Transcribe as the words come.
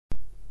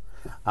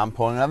I'm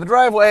pulling out of the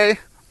driveway.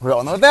 We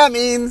all know what that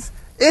means.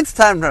 It's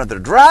time for another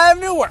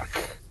drive to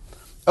work.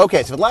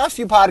 Okay, so the last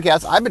few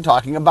podcasts I've been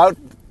talking about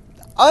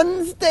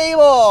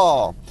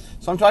Unstable.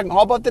 So I'm talking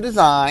all about the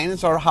design and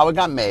sort of how it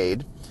got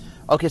made.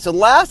 Okay, so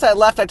last I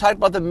left, I talked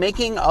about the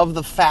making of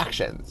the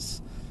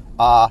factions.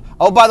 By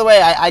the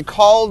way, I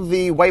called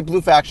the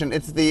white-blue faction,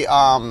 it's the,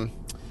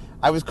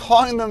 I was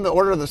calling them the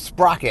Order of the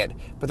Sprocket,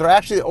 but they're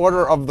actually the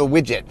Order of the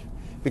Widget,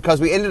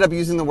 because we ended up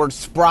using the word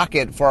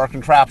sprocket for our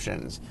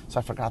contraptions. So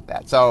I forgot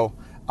that. So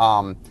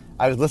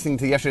I was listening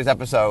to yesterday's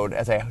episode,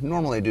 as I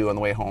normally do on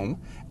the way home,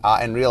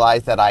 and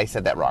realized that I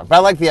said that wrong. But I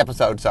liked the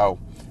episode, so,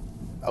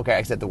 okay,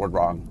 I said the word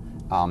wrong.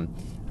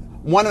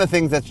 One of the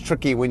things that's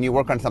tricky when you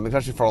work on something,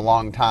 especially for a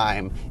long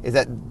time, is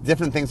that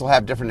different things will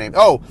have different names.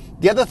 Oh,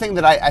 the other thing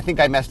that I think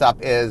I messed up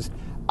is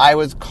I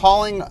was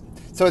calling,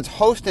 so it's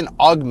Host and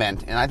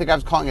Augment, and I think I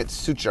was calling it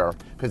Suture,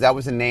 because that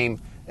was the name.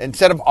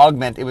 Instead of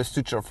Augment, it was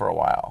Suture for a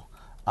while.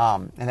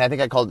 And I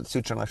think I called it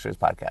Suture in yesterday's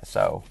podcast.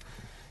 So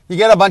you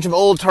get a bunch of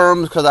old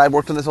terms because I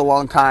worked on this a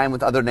long time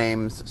with other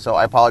names, so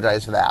I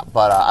apologize for that.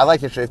 But I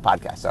like yesterday's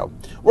podcast, so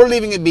we're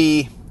leaving it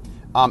be.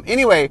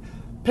 Anyway,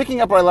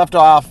 picking up where I left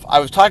off, I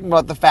was talking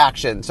about the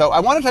faction. So I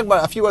want to talk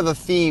about a few other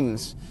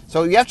themes.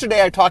 So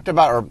yesterday I talked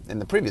about, or in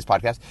the previous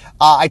podcast,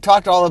 I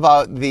talked all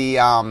about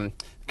the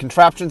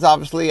contraptions,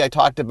 obviously. I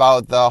talked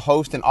about the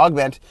Host and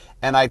Augment,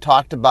 and I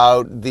talked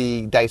about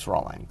the dice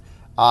rolling.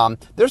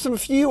 There's some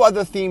few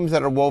other themes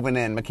that are woven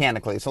in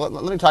mechanically, so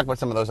let me talk about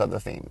some of those other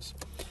themes.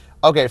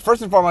 Okay,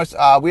 first and foremost,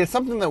 we had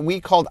something that we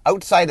called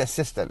outside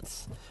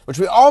assistance, which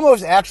we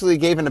almost actually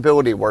gave an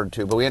ability word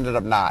to, but we ended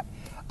up not.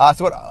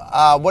 So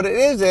what it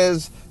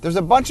is there's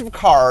a bunch of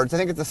cards. I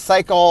think it's a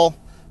cycle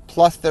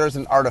plus there's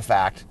an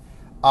artifact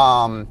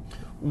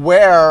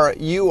where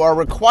you are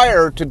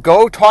required to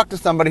go talk to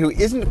somebody who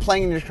isn't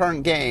playing in your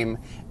current game,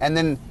 and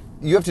then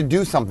you have to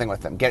do something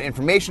with them, get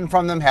information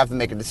from them, have them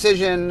make a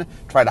decision,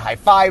 try to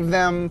high-five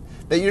them,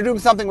 that you're doing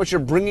something which you're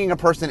bringing a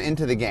person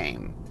into the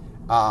game.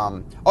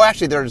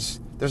 Actually, there's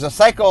a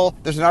cycle,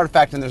 there's an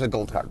artifact, and there's a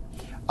gold card.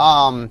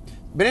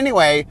 But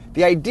anyway,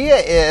 the idea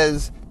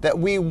is that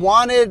we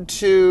wanted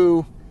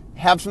to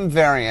have some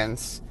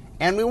variance,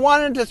 and we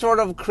wanted to sort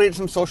of create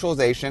some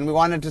socialization. We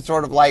wanted to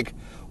sort of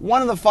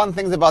one of the fun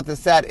things about this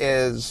set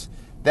is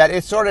that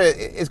it sort of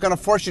is going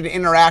to force you to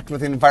interact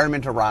with the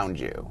environment around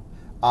you.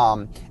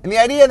 And the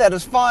idea that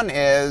is fun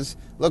is,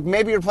 look,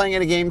 maybe you're playing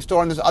at a game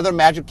store and there's other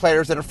Magic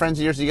players that are friends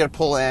of yours that you got to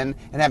pull in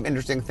and have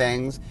interesting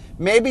things.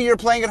 Maybe you're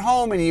playing at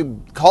home and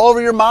you call over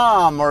your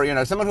mom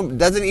or, someone who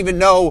doesn't even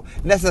know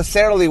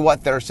necessarily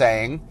what they're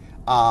saying.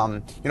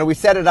 We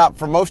set it up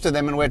for most of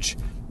them in which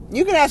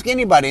you can ask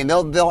anybody and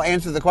they'll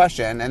answer the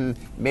question, and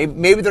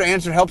maybe their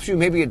answer helps you,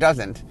 maybe it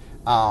doesn't.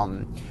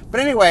 But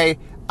anyway,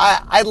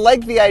 I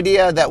like the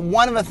idea that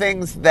one of the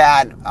things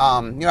that,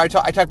 I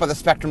talk about the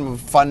spectrum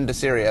of fun to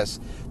serious,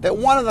 that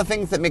one of the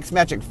things that makes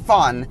Magic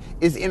fun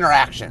is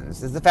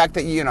interactions, is the fact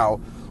that,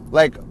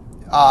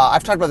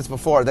 I've talked about this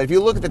before, that if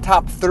you look at the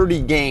top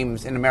 30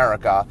 games in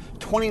America,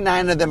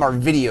 29 of them are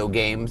video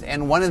games,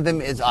 and one of them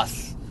is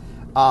us.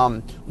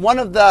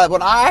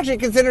 What I actually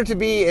consider to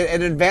be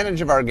an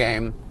advantage of our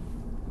game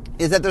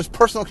is that there's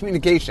personal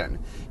communication.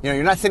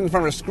 You're not sitting in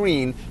front of a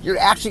screen, you're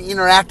actually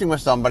interacting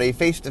with somebody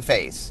face to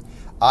face.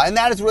 And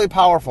that is really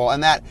powerful,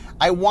 and that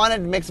I wanted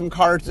to make some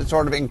cards that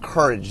sort of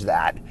encourage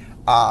that.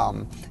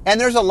 And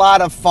there's a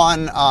lot of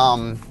fun.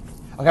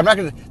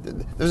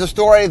 There's a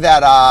story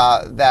that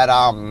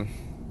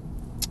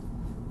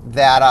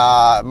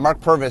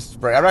Mark Purvis.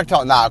 I'm not going to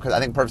tell it now because I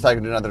think Purvis is going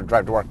to do another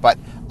drive to work, but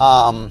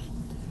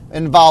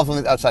involves one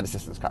of the outside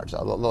assistance cards. So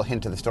a little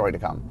hint to the story to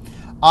come.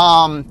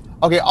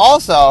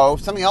 Also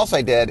something else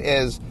I did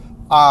is.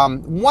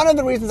 One of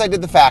the reasons I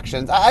did the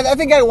factions, I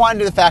think I wanted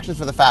to do the factions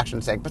for the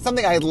faction's sake, but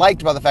something I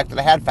liked about the fact that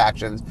I had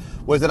factions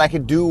was that I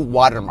could do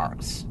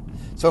watermarks.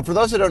 So for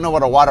those who don't know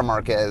what a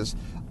watermark is,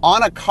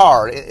 on a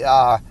card,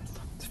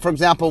 for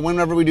example,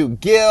 whenever we do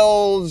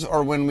guilds,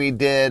 or when we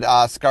did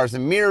Scars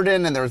of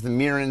Mirrodin, and there was the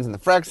Mirrans and the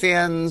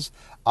Phyrexians,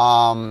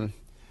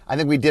 I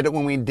think we did it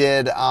when we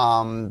did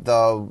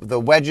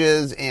the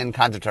wedges in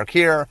Khans of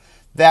Tarkir,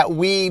 that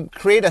we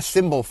create a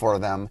symbol for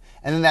them,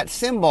 and then that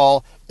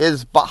symbol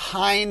is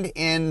behind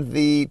in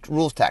the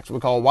rules text. We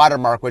call a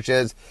watermark, which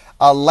is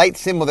a light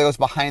symbol that goes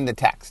behind the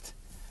text.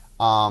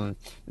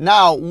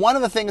 Now, one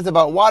of the things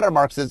about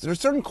watermarks is there's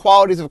certain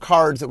qualities of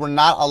cards that we're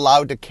not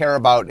allowed to care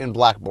about in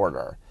Black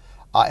Border.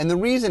 And the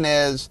reason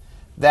is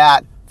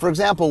that, for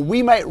example,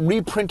 we might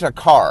reprint a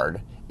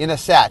card in a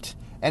set,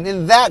 and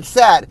in that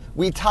set,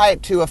 we tie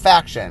it to a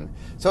faction.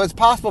 So it's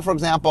possible, for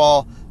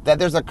example, that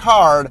there's a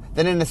card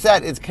that in a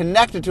set is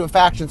connected to a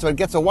faction, so it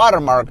gets a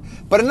watermark,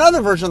 but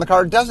another version of the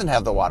card doesn't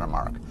have the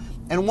watermark.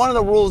 And one of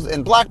the rules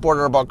in Black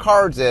Border about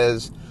cards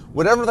is,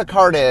 whatever the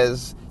card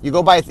is, you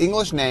go by its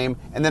English name,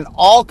 and then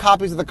all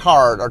copies of the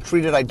card are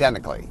treated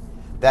identically.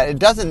 That it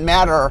doesn't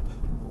matter,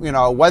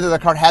 whether the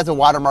card has a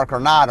watermark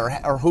or not,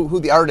 or who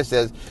the artist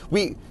is.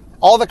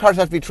 all the cards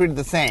have to be treated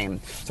the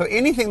same. So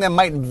anything that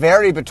might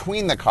vary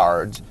between the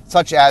cards,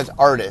 such as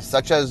artist,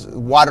 such as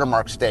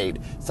watermark state,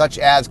 such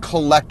as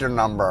collector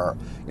number,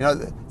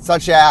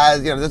 such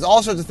as, there's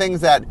all sorts of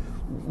things that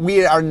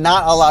we are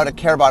not allowed to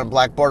care about in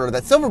Black Border.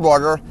 That Silver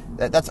Border,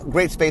 that's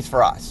great space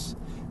for us.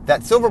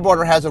 That Silver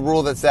Border has a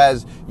rule that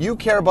says you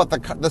care about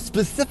the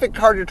specific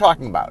card you're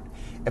talking about.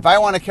 If I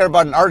want to care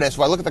about an artist,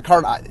 well, I look at the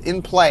card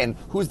in play and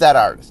who's that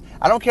artist.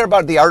 I don't care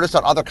about the artist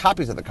on other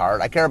copies of the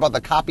card. I care about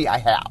the copy I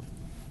have.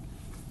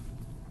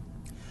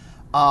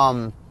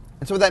 And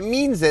so what that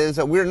means is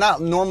that we're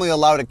not normally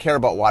allowed to care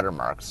about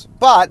watermarks.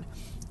 But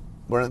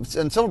we're in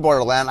Silver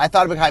Border land. I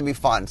thought it would kind of be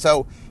fun.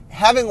 So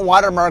having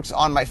watermarks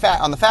on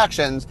on the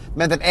factions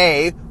meant that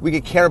A, we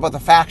could care about the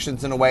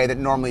factions in a way that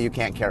normally you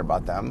can't care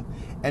about them.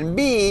 And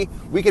B,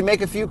 we could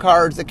make a few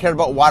cards that care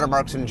about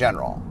watermarks in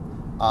general.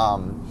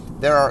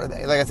 There are,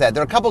 like I said,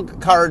 there are a couple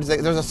cards,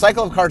 there's a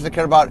cycle of cards that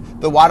care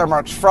about the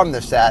watermarks from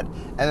the set,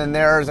 and then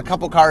there's a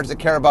couple cards that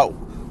care about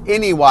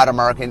any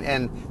watermark,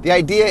 and the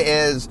idea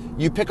is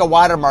you pick a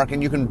watermark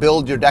and you can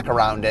build your deck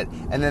around it,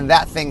 and then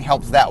that thing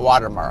helps that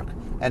watermark.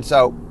 And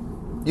so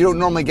you don't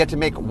normally get to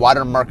make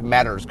watermark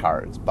matters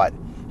cards, but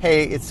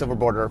hey, it's Silver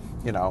Border,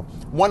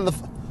 One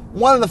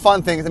of the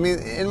fun things, I mean,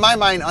 in my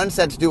mind,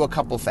 unsets do a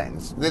couple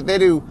things. They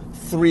do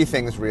three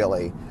things,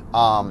 really.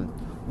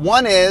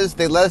 One is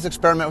they let us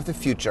experiment with the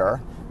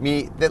future.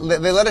 They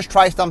let us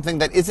try something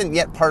that isn't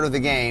yet part of the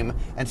game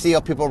and see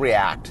how people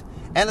react.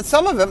 And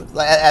some of them,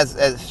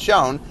 as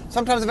shown,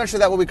 sometimes eventually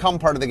that will become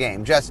part of the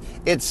game.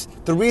 It's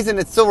the reason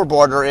it's Silver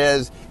Border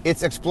is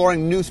it's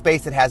exploring new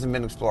space that hasn't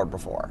been explored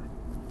before.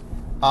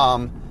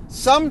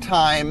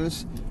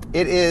 Sometimes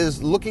it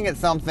is looking at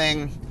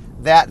something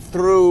that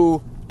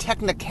through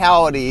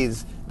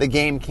technicalities the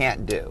game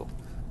can't do.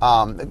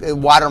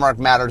 Watermark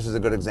Matters is a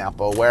good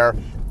example where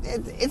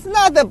it's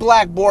not that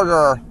Black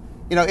Border,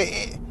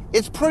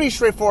 it's pretty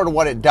straightforward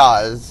what it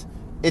does.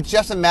 It's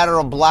just a matter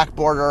of Black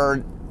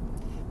Border,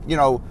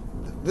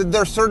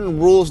 there's certain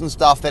rules and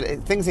stuff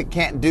things it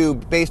can't do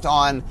based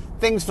on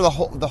things for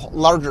the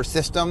larger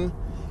system.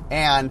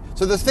 And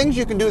so there's things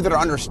you can do that are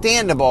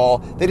understandable,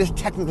 they just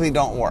technically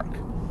don't work.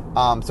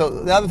 So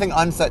the other thing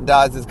Unset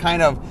does is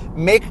kind of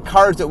make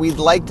cards that we'd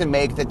like to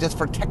make that just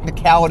for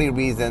technicality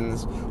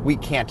reasons we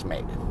can't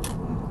make.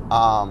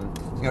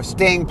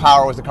 Staying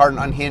Power was a card in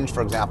Unhinged,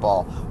 for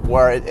example,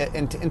 where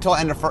until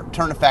end of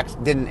turn effects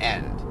didn't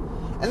end.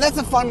 And that's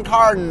a fun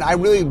card, and I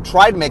really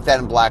tried to make that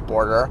in Black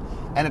Border,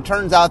 and it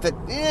turns out that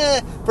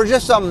for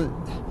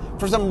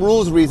some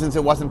rules reasons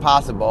it wasn't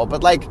possible.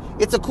 But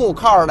it's a cool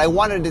card. I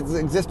wanted it to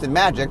exist in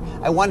Magic.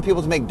 I wanted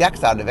people to make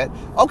decks out of it.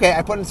 Okay,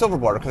 I put it in Silver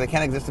Border because it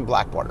can't exist in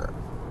Black Border.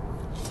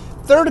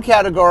 Third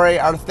category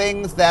are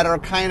things that are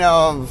kind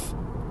of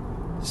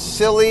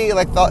silly,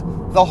 like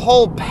the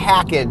whole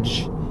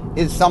package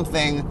is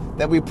something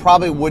that we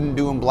probably wouldn't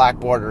do in Black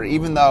Border,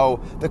 even though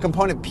the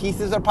component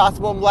pieces are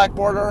possible in Black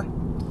Border.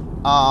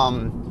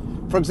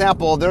 For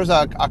example, there's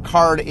a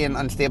card in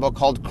Unstable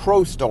called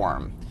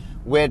Crowstorm,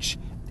 which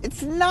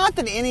it's not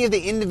that any of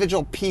the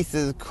individual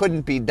pieces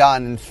couldn't be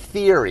done in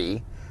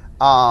theory,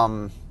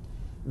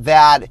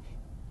 that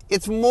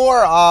it's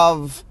more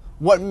of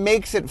what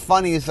makes it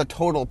funny is the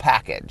total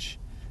package.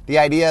 The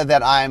idea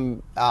that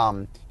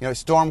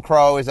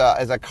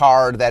Stormcrow is a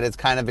card that has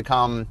kind of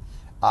become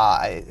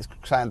it's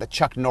kind of the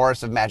Chuck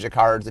Norris of Magic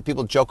cards that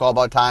people joke all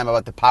about time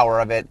about the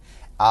power of it,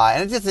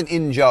 and it's just an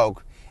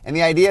in-joke. And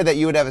the idea that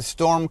you would have a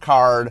Storm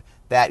card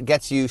that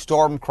gets you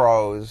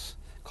Stormcrows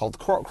called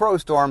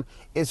Crowstorm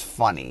is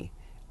funny.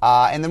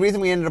 And the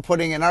reason we ended up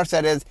putting it in our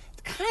set is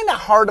it's kind of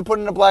hard to put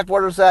in a Black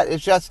Border set.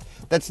 It's just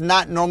that's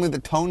not normally the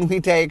tone we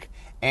take,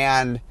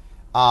 and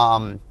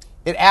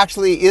it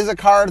actually is a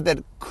card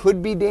that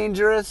could be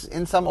dangerous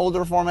in some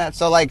older formats.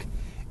 So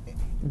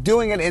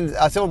doing it in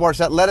a Silver Border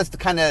set let us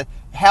kind of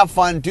have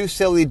fun, do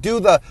silly, do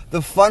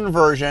the fun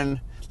version.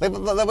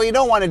 What you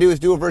don't want to do is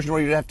do a version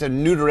where you have to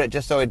neuter it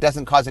just so it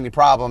doesn't cause any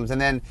problems, and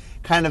then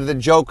kind of the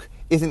joke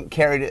isn't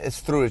carried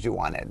as through as you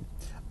wanted.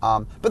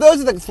 But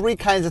those are the three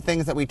kinds of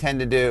things that we tend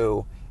to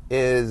do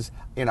is,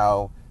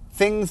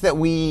 things that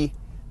we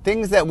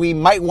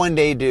might one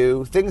day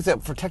do, things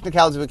that for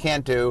technicalities we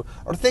can't do,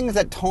 or things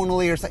that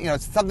tonally or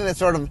something that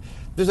sort of,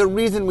 there's a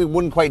reason we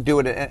wouldn't quite do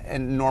it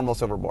in normal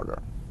Silver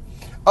Border.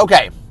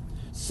 Okay,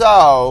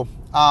 so,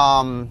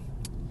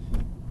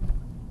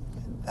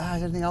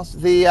 anything else?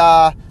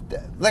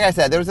 Like I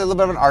said, there was a little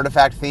bit of an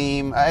artifact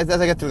theme. As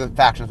I get through the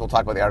factions, we'll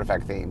talk about the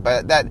artifact theme.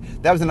 But that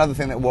was another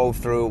thing that wove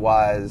through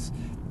was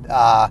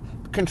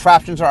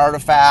contraptions are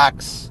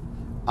artifacts.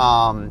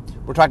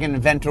 We're talking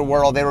Inventor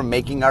World. They were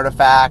making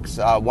artifacts.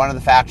 One of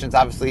the factions,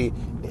 obviously,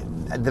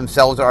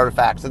 themselves are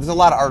artifacts. So there's a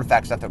lot of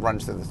artifact stuff that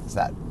runs through this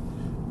set.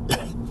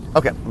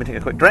 Okay, let me take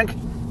a quick drink,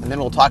 and then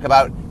we'll talk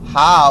about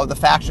how the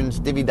factions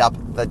divvied up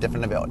the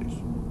different abilities.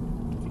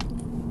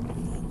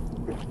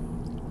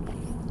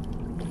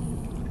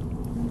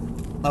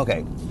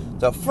 Okay,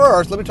 so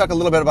first, let me talk a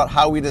little bit about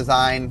how we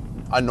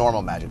design a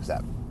normal Magic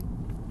set.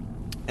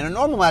 In a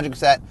normal Magic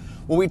set,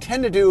 what we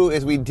tend to do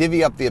is we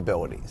divvy up the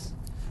abilities.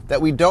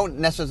 that we don't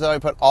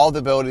necessarily put all the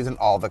abilities in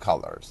all the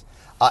colors.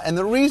 And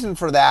the reason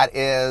for that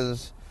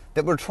is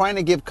that we're trying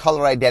to give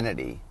color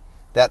identity.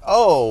 That,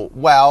 oh,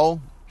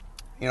 well,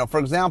 for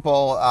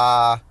example,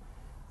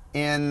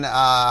 in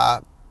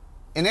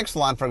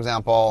Ixalan, for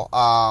example,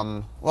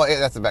 well,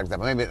 that's a bad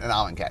example, maybe in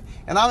Amonkhet.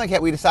 In Amonkhet,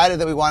 we decided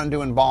that we wanted to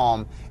do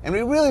Embalm, and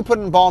we really put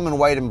Embalm in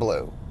white and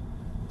blue.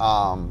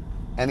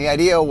 And the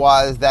idea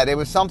was that it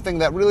was something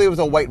that really was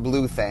a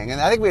white-blue thing. And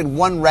I think we had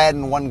one red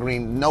and one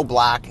green, no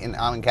black in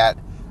Amonkhet.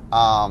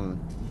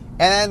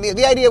 And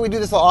the idea we do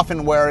this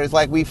often where is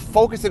like we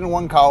focus it in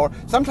one color.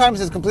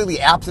 Sometimes it's completely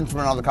absent from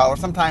another color.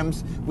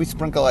 Sometimes we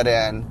sprinkle it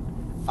in.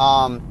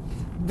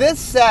 This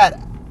set,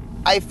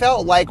 I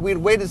felt like we'd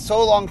waited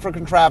so long for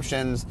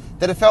contraptions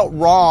that it felt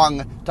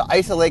wrong to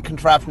isolate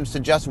contraptions to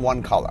just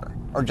one color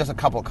or just a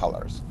couple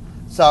colors.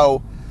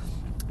 So,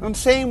 the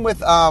same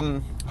with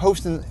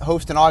host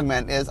and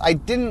augment is I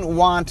didn't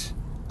want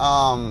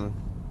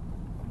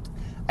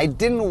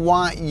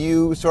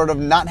you sort of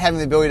not having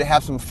the ability to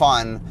have some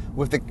fun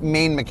with the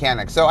main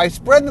mechanics. So I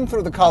spread them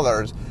through the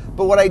colors,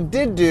 but what I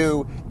did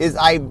do is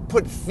I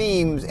put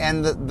themes,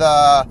 and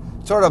the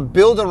sort of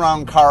build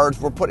around cards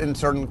were put in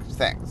certain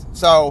things.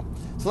 So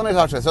let me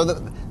talk to you. So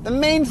the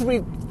main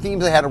three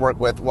themes I had to work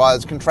with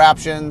was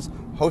contraptions,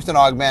 host and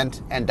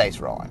augment, and dice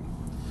rolling.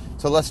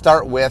 So let's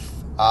start with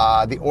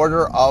the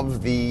order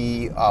of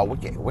the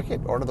wicket?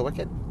 Order of the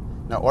wicket?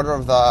 No, order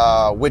of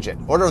the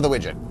widget. Order of the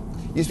widget.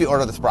 It used to be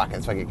order of the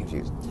sprocket, so I get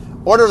confused.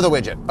 Order of the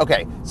widget.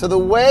 Okay, so the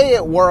way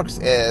it works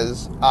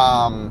is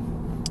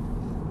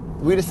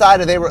we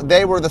decided they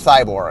were the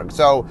cyborg.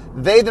 So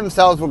they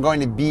themselves were going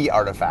to be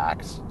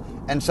artifacts.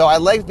 And so I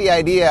liked the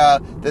idea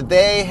that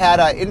they had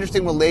an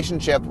interesting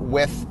relationship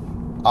with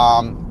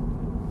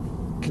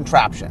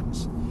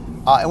contraptions.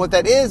 And what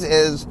that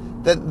is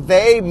that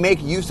they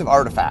make use of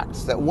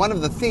artifacts. That one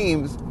of the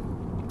themes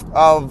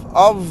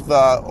of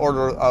the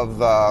order of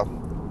the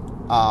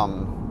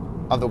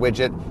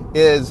widget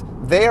is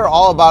they are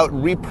all about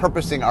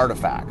repurposing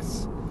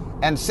artifacts.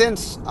 And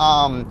since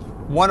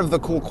one of the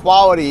cool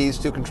qualities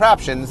to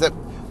contraptions that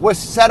was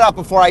set up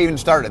before I even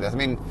started this, I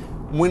mean,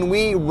 when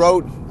we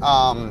wrote,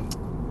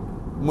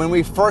 when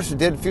we first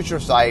did Future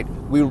Sight,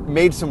 we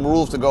made some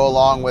rules to go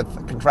along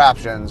with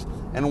contraptions.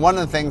 And one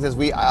of the things is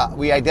we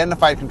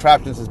identified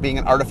contraptions as being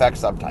an artifact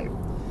subtype.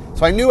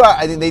 So I knew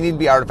they need to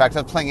be artifacts.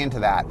 I was playing into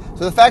that.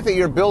 So the fact that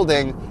you're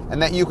building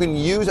and that you can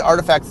use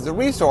artifacts as a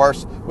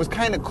resource was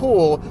kind of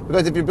cool,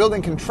 because if you're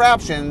building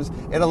contraptions,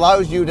 it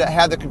allows you to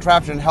have the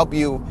contraption help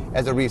you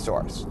as a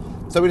resource.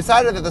 So we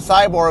decided that the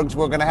cyborgs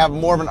were going to have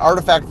more of an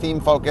artifact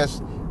theme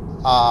focus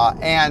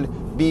and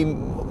be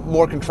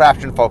more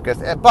contraption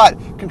focused, but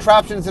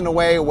contraptions in a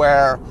way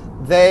where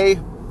they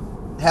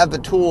have the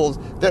tools.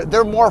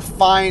 They're more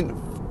fine.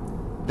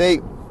 They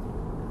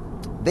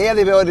have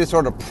the ability to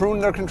sort of prune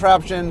their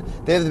contraption.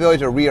 They have the ability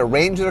to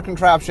rearrange their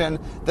contraption.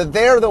 That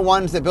they're the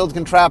ones that build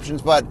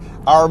contraptions, but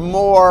are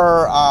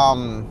more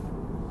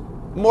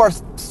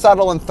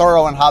subtle and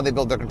thorough in how they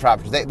build their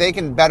contraptions. They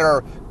can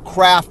better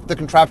craft the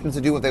contraptions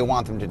to do what they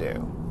want them to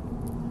do.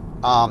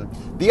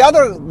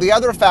 The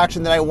other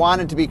faction that I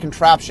wanted to be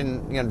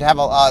contraption, to have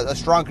a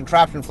strong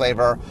contraption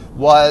flavor,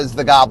 was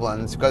the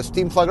goblins, because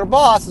Steamslugger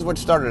Boss is what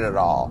started it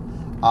all.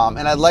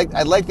 And I liked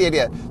the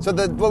idea. So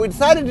what we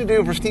decided to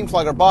do for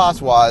Steamslugger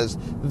Boss was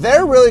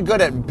they're really good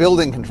at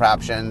building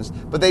contraptions,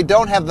 but they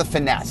don't have the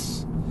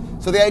finesse.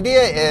 So the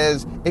idea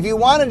is, if you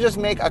want to just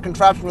make a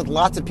contraption with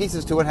lots of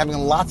pieces to it, having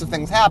lots of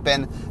things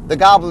happen, the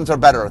goblins are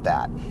better at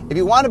that. If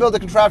you want to build a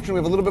contraption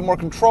with a little bit more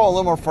control, a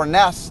little more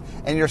finesse,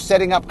 and you're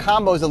setting up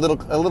combos a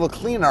little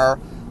cleaner,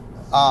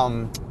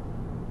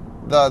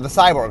 the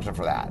cyborgs are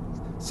for that.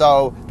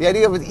 So the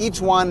idea with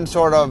each one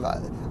sort of,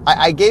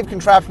 I gave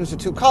contraptions to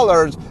two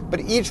colors, but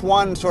each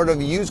one sort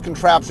of used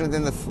contraptions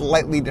in a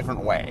slightly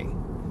different way.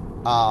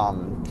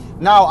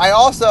 Now, I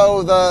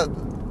also,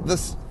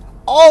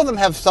 all of them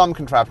have some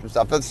contraption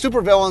stuff. The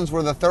supervillains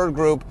were the third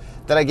group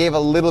that I gave a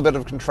little bit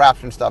of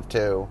contraption stuff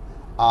to.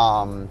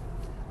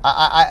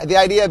 The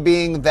idea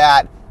being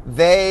that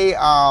the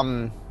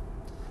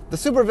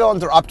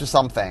supervillains are up to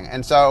something,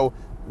 and so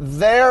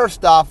their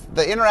stuff,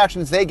 the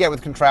interactions they get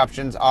with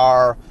contraptions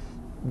are,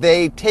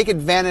 they take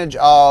advantage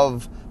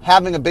of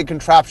having a big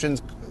contraption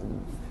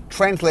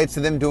translates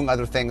to them doing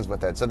other things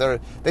with it. So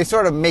they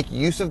sort of make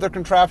use of their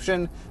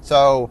contraption.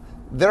 So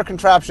their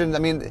contraptions, I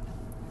mean,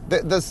 the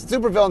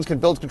supervillains can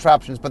build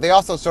contraptions, but they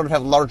also sort of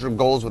have larger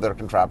goals with their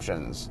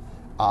contraptions.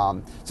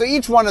 So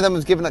each one of them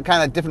is given a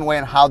kind of different way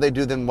in how they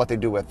do them, what they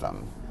do with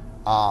them.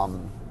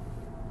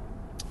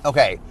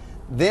 Okay,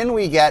 then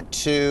we get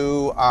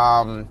to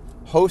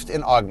host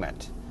and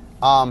augment.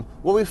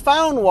 What we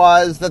found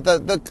was that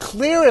the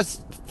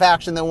clearest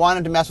faction that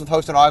wanted to mess with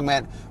host and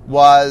augment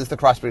was the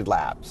Crossbreed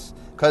Labs,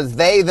 because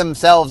they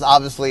themselves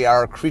obviously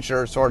are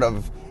creatures sort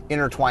of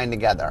intertwined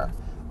together.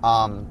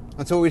 And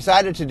so what we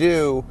decided to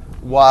do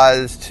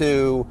was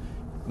to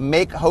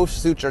make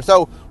host suture.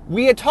 So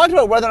we had talked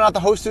about whether or not the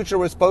host suture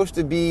was supposed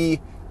to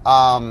be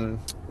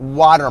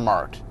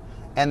watermarked,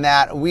 and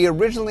that we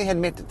originally had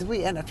made. Did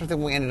we end? I don't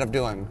think we ended up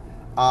doing.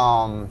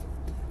 I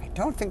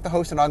don't think the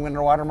host and augment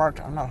are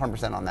watermarked. I'm not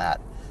 100% on that.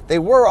 They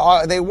were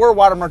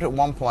watermarked at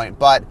one point,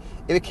 but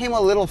it became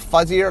a little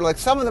fuzzier. Like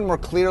some of them were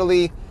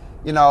clearly,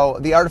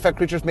 the artifact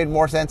creatures made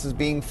more sense as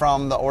being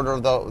from the order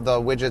of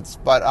the widgets,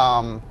 but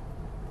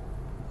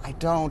I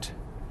don't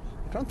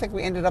think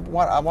we ended up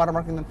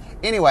watermarking them.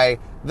 Anyway,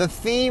 the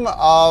theme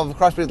of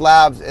Crossbreed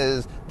Labs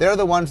is they're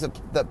the ones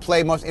that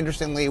play most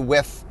interestingly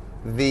with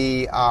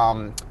the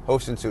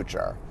host and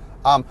suture.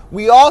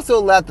 We also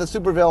let the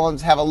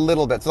supervillains have a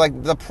little bit. So,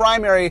 like, the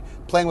primary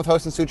playing with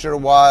host and suture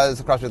was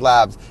the Crossbreed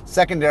Labs.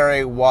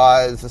 Secondary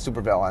was the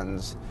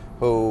supervillains,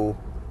 who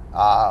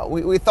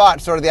we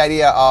thought sort of the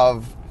idea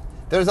of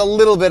there's a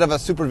little bit of a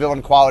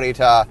supervillain quality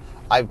to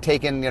I've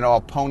taken,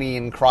 a pony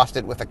and crossed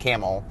it with a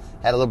camel.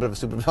 Had a little bit of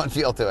a supervillain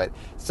feel to it.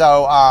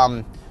 So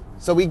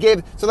the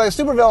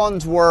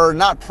supervillains were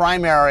not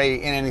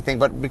primary in anything,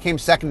 but became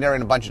secondary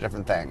in a bunch of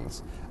different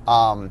things.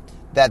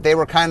 That they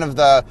were kind of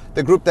the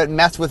group that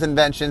messed with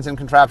inventions and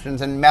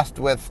contraptions and messed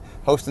with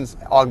host and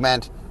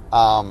augment,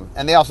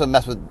 and they also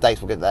messed with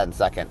dice. We'll get to that in a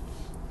second.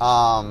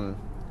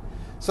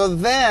 So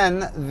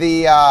then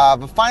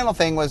the final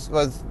thing was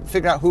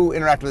figuring out who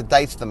interacted with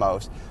dice the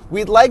most.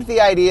 We liked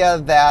the idea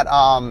that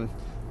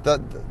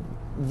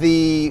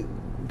the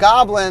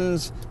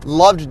goblins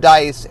loved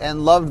dice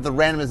and loved the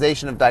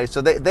randomization of dice,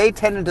 so they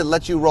tended to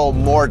let you roll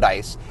more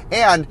dice,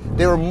 and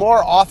they were more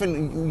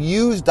often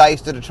use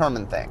dice to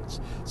determine things.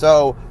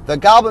 So the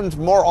goblins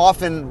more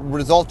often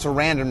result to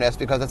randomness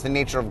because that's the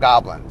nature of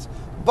goblins.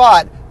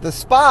 But the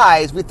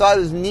spies, we thought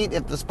it was neat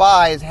if the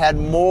spies had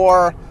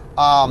more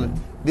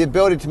the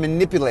ability to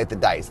manipulate the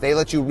dice. They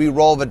let you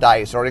re-roll the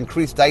dice or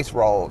increase dice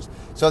rolls,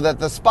 so that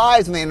the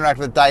spies, when they interact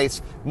with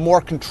dice,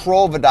 more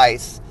control the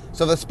dice.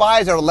 So the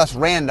spies are less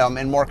random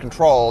and more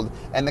controlled,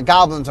 and the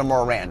goblins are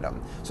more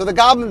random. So the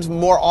goblins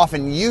more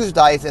often use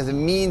dice as a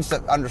means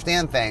to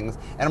understand things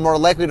and are more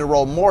likely to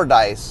roll more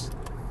dice.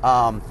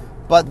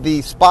 But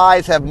the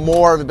spies have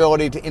more of the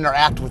ability to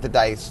interact with the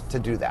dice to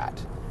do that.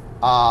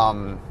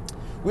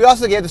 We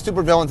also gave the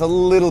supervillains a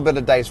little bit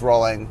of dice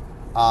rolling,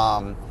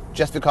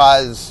 just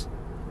because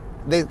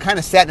they kind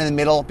of sat in the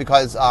middle,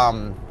 because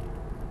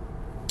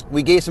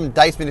we gave some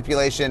dice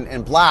manipulation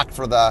in black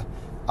for the...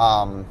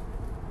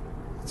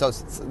 So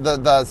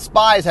the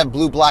spies have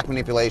blue-black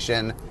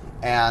manipulation,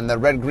 and the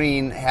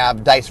red-green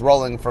have dice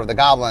rolling for the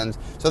goblins.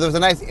 So there was a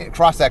nice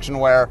cross-section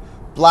where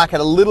black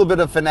had a little bit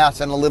of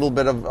finesse and a little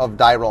bit of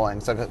die rolling,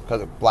 so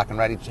because black and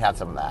red each had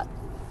some of that.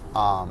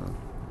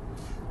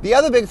 The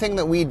other big thing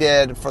that we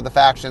did for the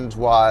factions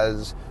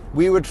was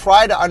we would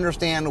try to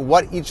understand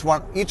what each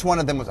one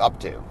of them was up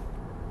to.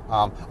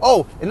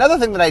 Another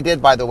thing that I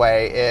did, by the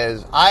way,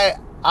 is I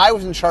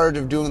was in charge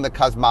of doing the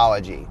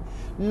cosmology.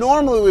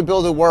 Normally we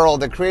build a world,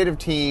 the creative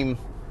team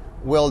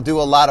will do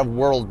a lot of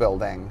world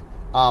building,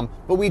 but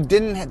we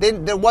didn't,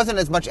 there wasn't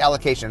as much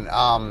allocation.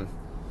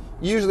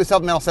 Usually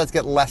supplemental sets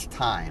get less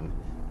time,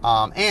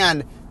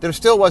 and there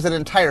still was an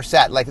entire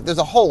set. Like, there's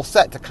a whole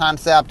set to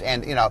concept,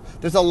 and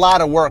there's a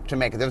lot of work to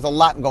make it. There's a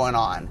lot going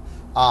on.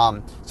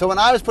 So when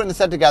I was putting the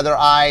set together,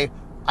 I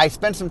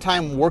spent some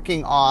time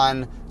working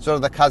on sort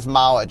of the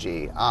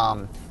cosmology.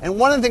 And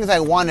one of the things I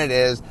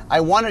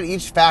wanted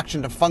each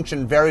faction to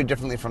function very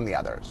differently from the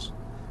others.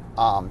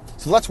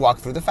 So let's walk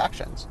through the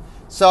factions.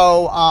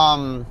 So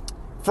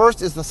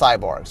first is the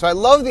cyborg. So I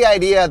love the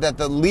idea that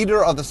the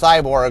leader of the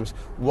cyborgs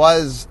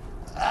was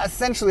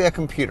essentially a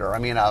computer. I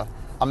mean, a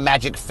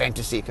magic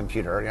fantasy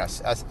computer,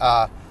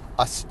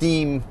 a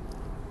steam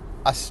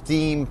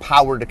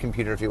powered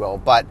computer, if you will,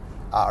 but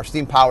or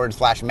steam powered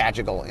 /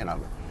 magical,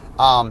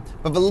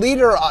 But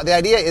the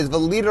idea is the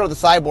leader of the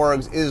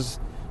cyborgs is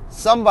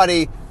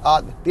somebody.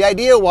 The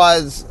idea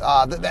was,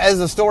 as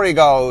the story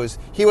goes,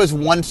 he was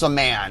once a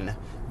man,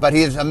 but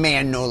he is a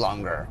man no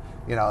longer.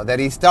 That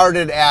he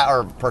started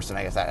or person,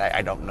 I guess,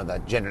 I don't know the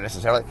gender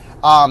necessarily,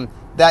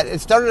 that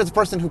it started as a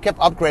person who kept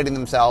upgrading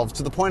themselves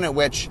to the point at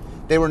which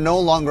they were no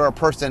longer a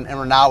person and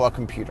were now a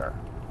computer.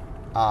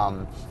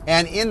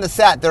 And in the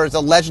set, there is a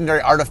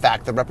legendary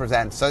artifact that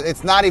represents, so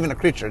it's not even a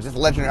creature, it's just a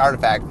legendary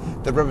artifact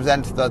that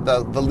represents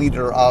the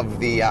leader of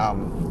the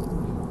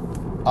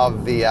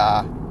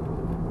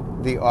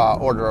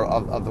order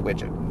of the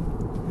widget.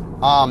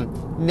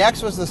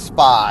 Next was the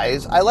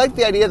spies. I like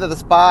the idea that the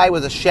spy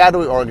was a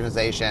shadowy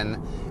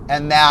organization,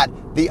 and that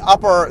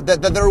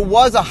that there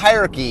was a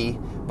hierarchy,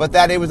 but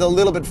that it was a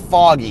little bit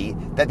foggy.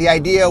 That the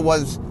idea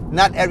was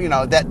not,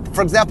 that,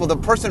 for example, the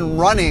person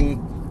running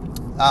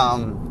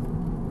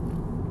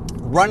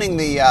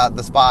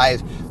the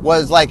spies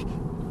was like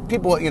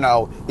people,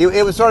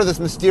 it was sort of this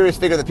mysterious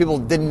figure that people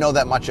didn't know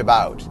that much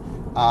about.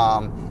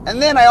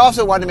 And then I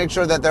also wanted to make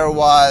sure that there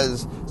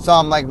was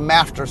some like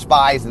master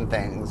spies and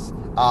things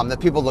that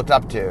people looked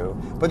up to.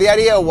 But the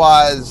idea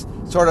was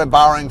sort of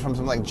borrowing from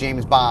something like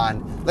James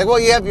Bond. Like, well,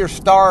 you have your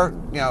star,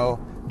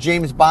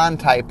 James Bond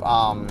type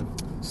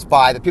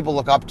spy that people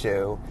look up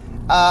to.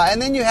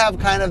 And then you have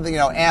kind of the,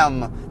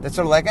 M that's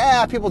sort of like,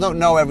 people don't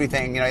know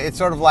everything. It's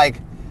sort of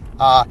like,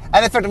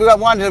 and in fact, we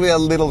wanted to be a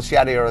little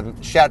shadowier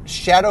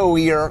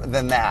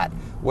than that.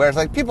 where it's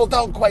like people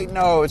don't quite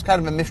know. It's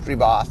kind of a mystery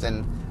boss,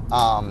 and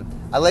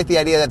I like the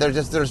idea that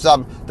there's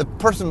the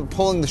person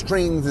pulling the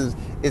strings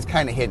is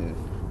kind of hidden,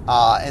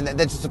 and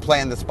that's just a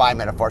play on the spy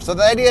metaphor. So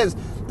the idea is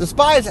the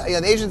spies,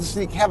 the agents of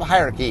sneak have a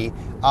hierarchy.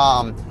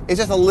 It's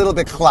just a little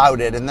bit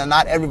clouded, and then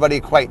not everybody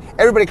kind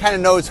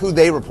of knows who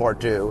they report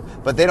to,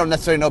 but they don't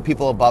necessarily know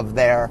people above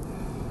there.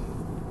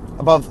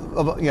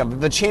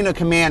 The chain of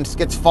command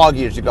gets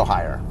foggy as you go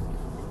higher.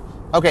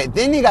 Okay,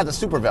 then you got the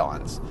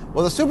supervillains.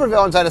 Well, the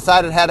supervillains, I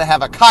decided, had to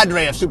have a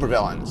cadre of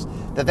supervillains.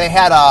 That they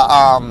had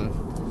a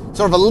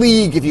sort of a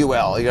league, if you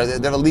will. They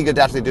have a league of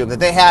Dastardly Doom. That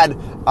they had,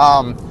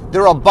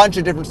 there were a bunch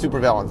of different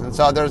supervillains, and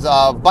so there's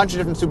a bunch of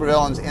different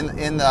supervillains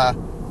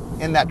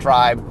in that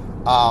tribe.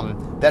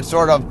 That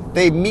sort of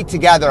they meet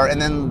together, and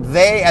then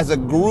they, as a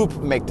group,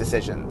 make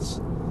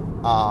decisions.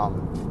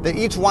 That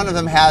each one of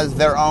them has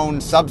their own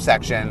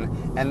subsection,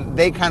 and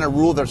they kind of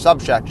rule their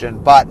subsection.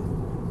 But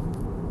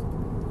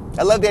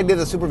I love the idea of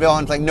the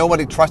supervillains, like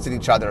nobody trusted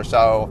each other.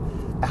 So,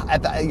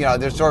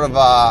 there's sort of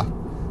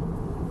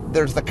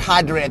there's the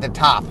cadre at the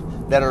top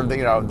that are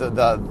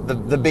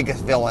the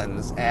biggest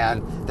villains,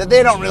 and that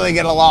they don't really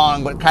get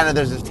along, but kind of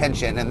there's this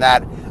tension, and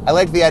that I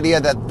like the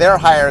idea that their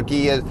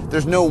hierarchy is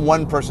there's no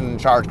one person in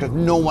charge because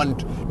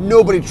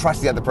nobody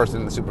trusts the other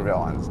person in the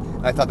supervillains,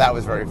 and I thought that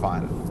was very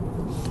fun.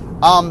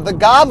 The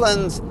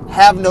goblins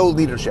have no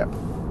leadership.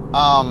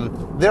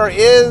 There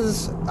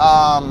is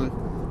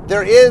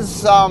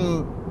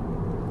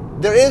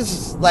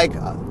like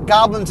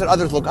goblins that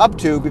others look up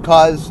to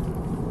because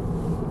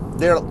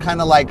they're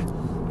kind of like,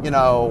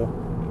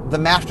 the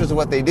masters of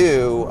what they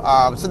do.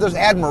 So there's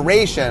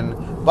admiration,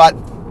 but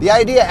the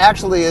idea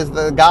actually is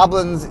the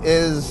goblins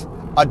is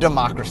a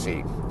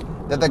democracy.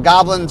 That the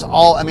goblins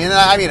I mean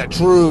a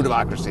true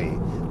democracy.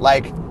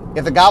 Like,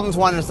 if the goblins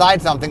want to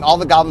decide something, all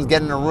the goblins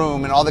get in a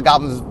room and all the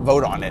goblins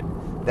vote on it.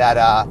 That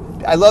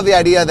I love the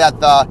idea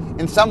that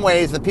in some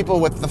ways the people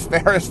with the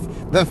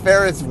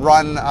fairest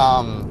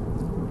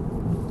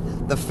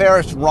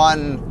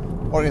run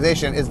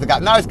organization is the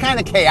goblin. Now it's kind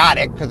of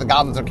chaotic because the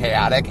goblins are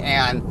chaotic,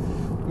 and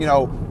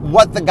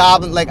what the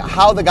goblin, like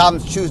how the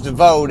goblins choose to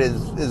vote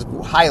is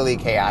highly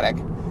chaotic.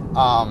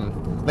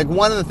 Like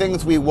one of the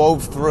things we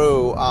wove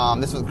through,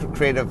 this was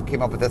creative,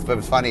 came up with this, but it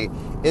was funny,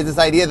 is this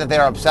idea that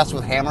they're obsessed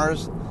with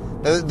hammers.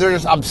 They're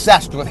just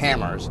obsessed with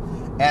hammers,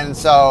 and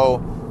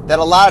so that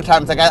a lot of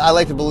times, like I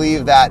like to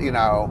believe that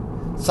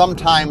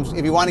sometimes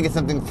if you want to get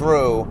something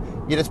through,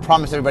 you just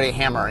promise everybody a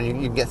hammer and you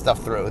can get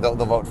stuff through. They'll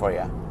vote for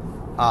you.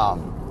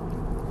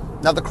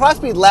 Now the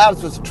Crossbreed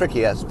Labs was the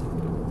trickiest.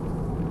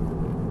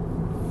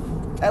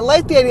 I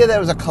like the idea that it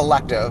was a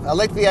collective. I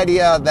like the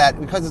idea that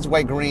because it's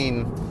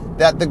white-green,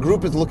 that the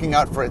group is looking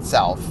out for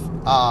itself.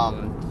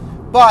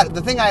 But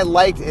the thing I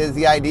liked is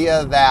the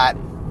idea that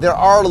there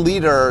are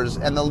leaders,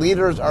 and the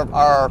leaders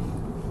are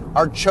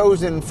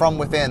chosen from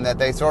within, that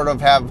they sort of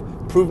have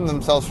proven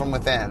themselves from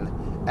within.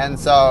 And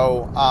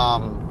so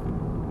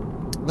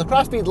the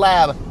Crossbreed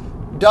Lab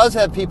does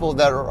have people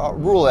that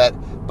rule it,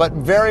 but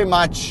very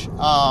much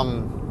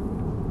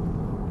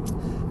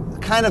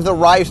kind of the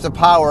rise to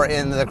power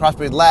in the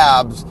Crossbreed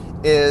Labs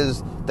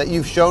is that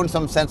you've shown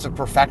some sense of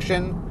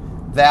perfection.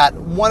 That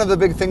one of the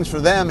big things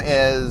for them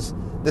is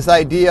this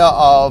idea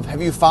of,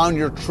 have you found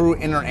your true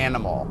inner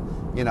animal?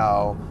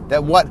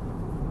 That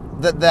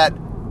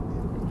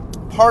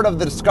part of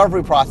the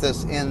discovery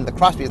process in the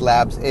Crossbreed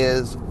Labs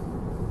is,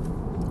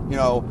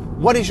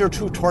 what is your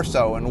true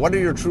torso, and what are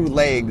your true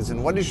legs,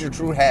 and what is your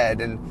true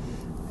head, and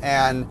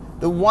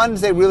the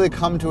ones they really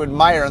come to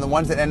admire, and the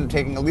ones that end up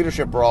taking a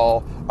leadership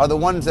role, are the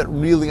ones that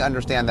really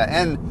understand that.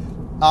 And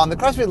the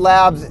Crossbreed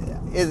Labs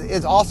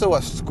is also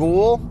a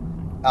school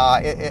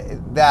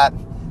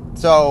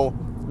so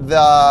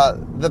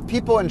the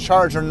people in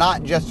charge are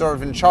not just sort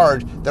of in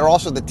charge; they're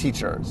also the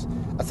teachers.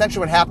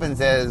 Essentially, what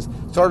happens is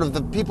sort of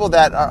the people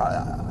that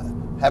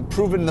have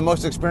proven the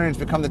most experience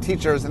become the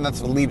teachers, and that's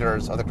the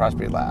leaders of the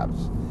Crossbreed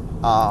Labs.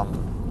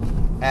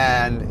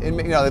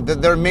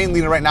 Their main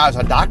leader right now is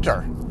a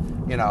doctor.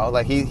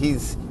 Like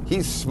he's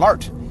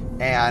smart,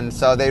 and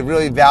so they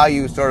really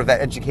value sort of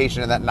that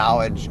education and that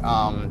knowledge.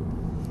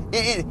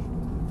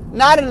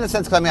 Not in the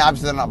sense, because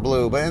obviously they're not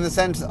blue, but in the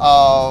sense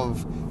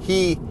of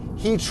he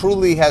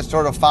truly has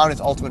sort of found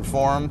his ultimate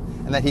form,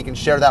 and that he can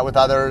share that with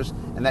others,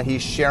 and that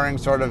he's sharing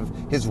sort of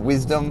his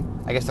wisdom.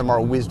 I guess they're more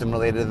wisdom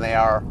related than they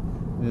are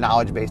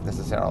knowledge based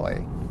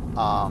necessarily.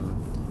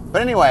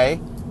 But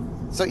anyway,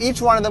 so each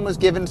one of them was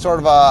given sort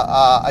of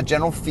a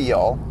general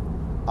feel.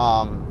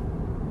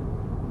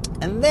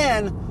 And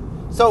then,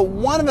 so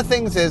one of the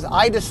things is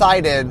I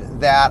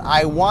decided that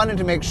I wanted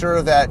to make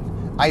sure that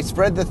I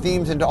spread the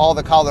themes into all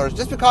the colors,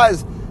 just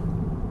because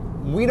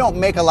we don't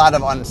make a lot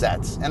of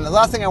unsets. And the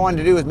last thing I wanted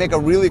to do is make a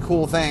really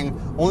cool thing,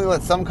 only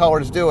let some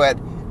colors do it,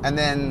 and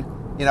then,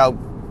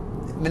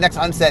 the next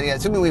unset,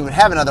 assuming we would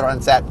have another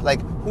unset,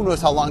 like, who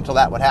knows how long till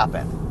that would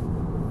happen.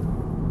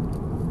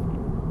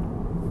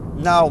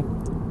 Now,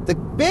 the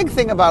big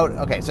thing about,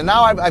 so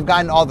now I've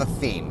gotten all the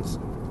themes.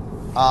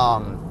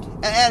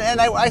 And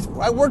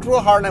I worked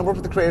real hard, and I worked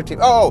with the creative team.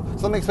 So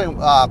let me explain.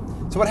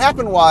 So what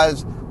happened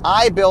was,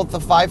 I built the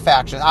 5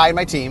 factions. I and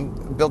my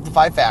team built the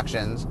 5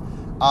 factions.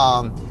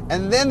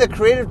 And then the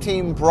creative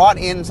team brought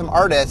in some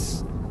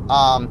artists.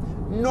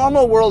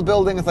 Normal world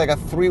building is like a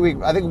 3-week.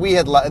 I think we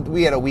had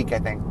a week, I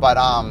think. But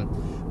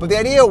the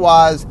idea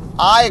was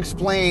I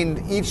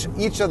explained each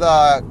of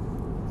the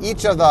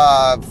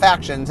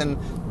factions and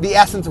the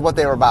essence of what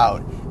they were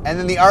about. And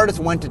then the artists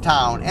went to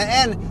town.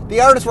 And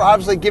the artists were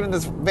obviously given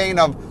this vein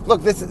of,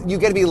 look, you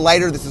get to be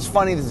lighter, this is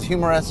funny, this is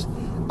humorous.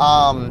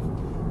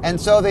 And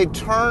so they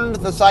turned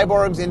the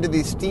cyborgs into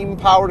these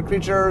steam-powered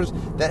creatures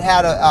that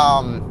had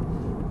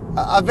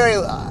a very...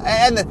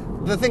 And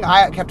the thing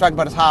I kept talking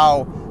about is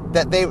how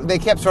that they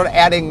kept sort of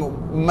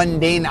adding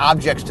mundane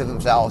objects to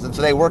themselves. And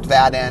so they worked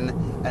that in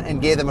and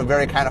gave them a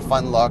very kind of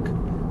fun look.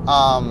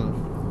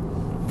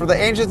 For the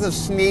Agents of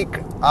Sneak,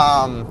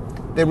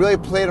 they really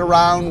played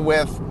around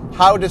with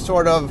how to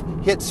sort of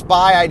hit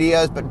spy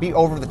ideas but be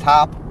over the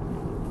top.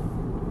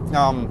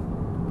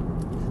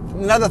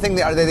 Another thing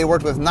they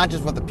worked with, not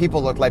just what the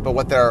people looked like, but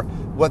what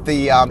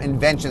the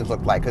inventions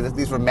looked like, because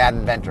these were mad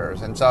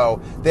inventors. And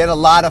so they had a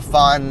lot of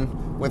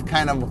fun with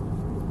kind of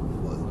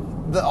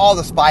all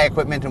the spy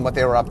equipment and what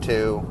they were up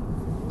to.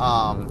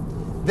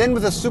 Then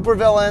with the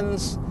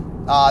supervillains,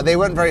 they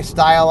weren't very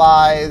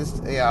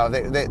stylized. You know,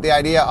 the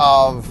idea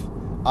of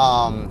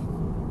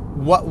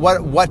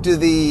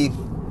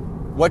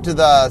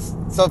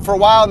so for a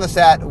while in the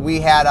set we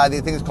had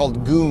these things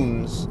called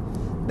goons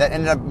that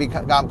ended up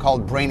becoming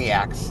called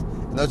brainiacs,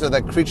 and those are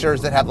the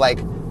creatures that have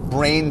like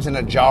brains in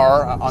a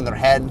jar on their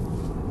head.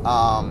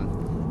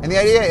 And the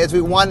idea is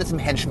we wanted some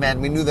henchmen.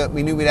 We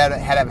knew we'd had to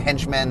have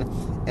henchmen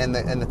in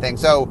the thing.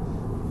 So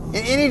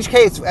in each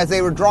case, as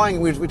they were drawing,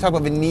 we talked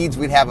about the needs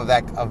we'd have of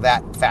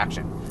that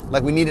faction.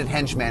 Like we needed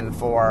henchmen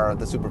for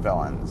the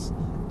supervillains.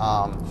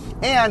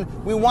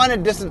 And we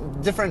wanted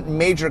different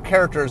major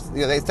characters.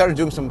 You know, they started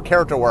doing some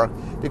character work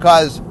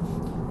because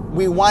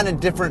we wanted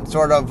different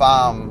sort of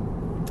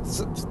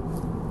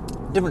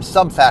different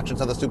sub-factions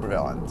of the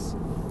supervillains.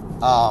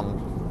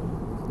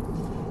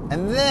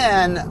 And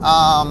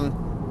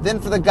then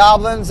for the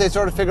goblins, they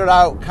sort of figured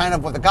out kind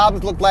of what the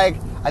goblins looked like.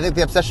 I think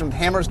the obsession with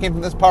hammers came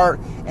from this part,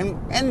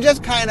 and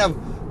just kind of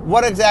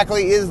what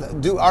exactly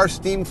are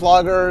steam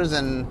floggers,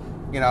 and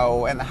you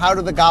know, and how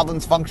do the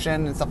goblins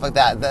function and stuff like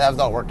that. That was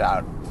all worked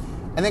out.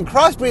 And then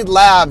Crossbreed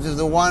Labs is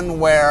the one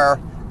where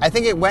I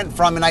think it went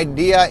from an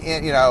idea,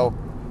 you know,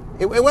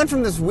 it went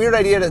from this weird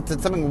idea to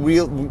something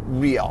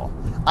real.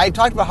 I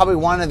talked about how we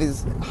wanted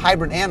these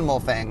hybrid animal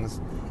things,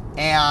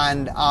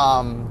 and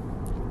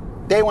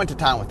they went to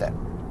town with it.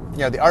 You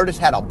know, the artist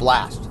had a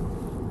blast.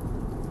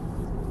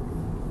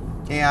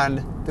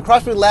 And the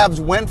Crossbreed Labs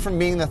went from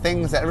being the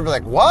things that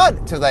everybody was like,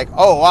 what? To like,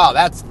 oh wow,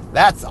 that's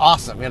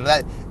awesome. You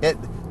know,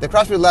 the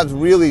Crossbreed Labs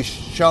really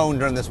shone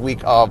during this week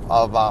of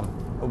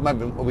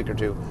maybe a week or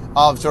two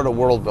of sort of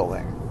world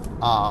building.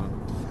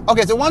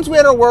 Okay, so once we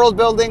had our world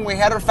building, we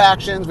had our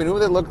factions, we knew what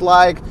they looked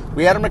like,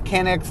 we had our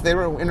mechanics, they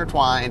were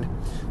intertwined.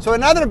 So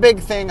another big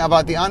thing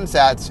about the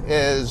unsets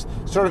is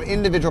sort of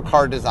individual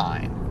card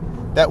design.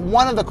 That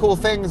one of the cool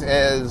things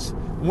is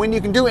when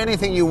you can do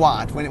anything you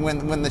want,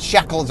 when the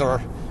shackles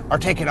are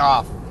taken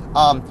off.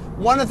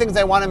 One of the things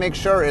I want to make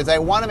sure is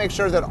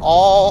that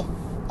all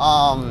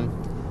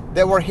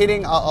that we're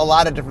hitting a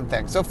lot of different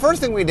things. So first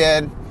thing we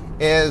did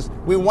is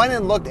we went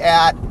and looked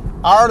at,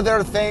 are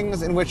there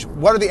things in which,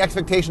 what are the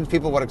expectations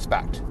people would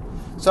expect?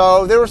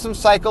 So there were some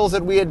cycles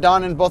that we had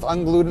done in both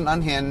Unglued and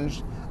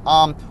Unhinged.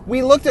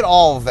 We looked at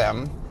all of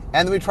them,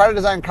 and we tried to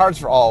design cards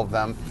for all of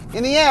them.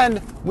 In the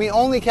end, we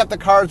only kept the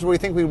cards where we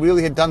think we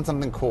really had done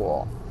something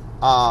cool.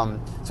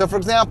 So for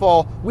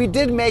example, we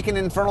did make an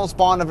Infernal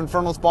Spawn of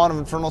Infernal Spawn of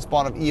Infernal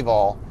Spawn of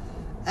Evil.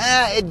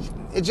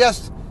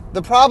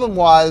 The problem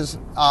was,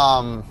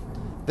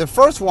 the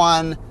first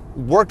one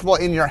worked well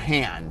in your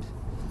hand,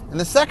 and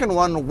the second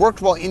one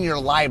worked well in your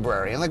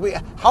library. And like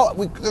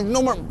there's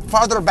no more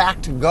farther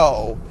back to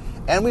go.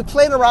 And we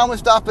played around with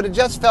stuff, but it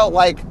just felt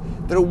like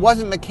there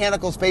wasn't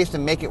mechanical space to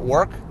make it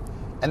work,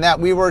 and that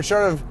we were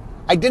sort of.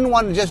 I didn't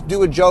want to just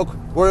do a joke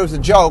where it was a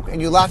joke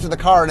and you laughed at the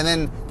card and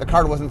then the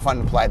card wasn't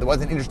fun to play. It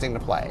wasn't interesting to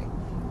play.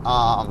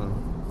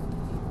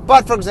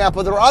 But for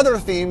example, there were other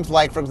themes,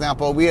 like for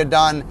example, we had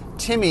done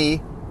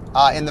Timmy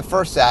in the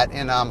first set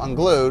in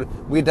Unglued.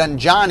 We had done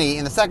Johnny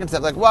in the second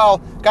set. Like, well,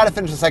 got to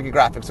finish the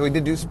psychographic, so we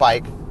did do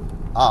Spike.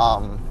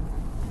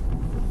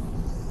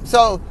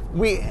 So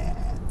we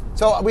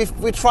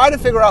tried to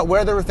figure out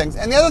where there were things.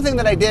 And the other thing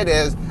that I did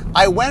is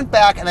I went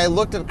back and I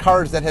looked at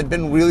cards that had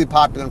been really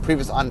popular in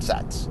previous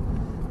unsets.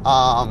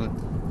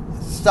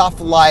 Stuff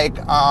like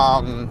you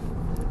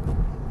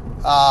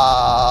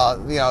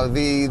know,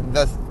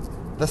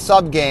 the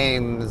sub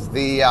games,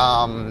 the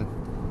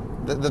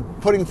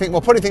putting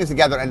things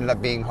together ended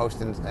up being Host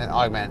and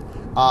Augment.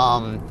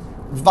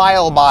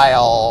 Vile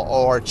Bile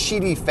or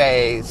Cheaty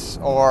Face,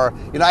 or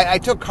you know, I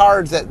took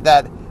cards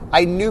that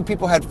I knew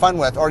people had fun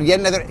with, or yet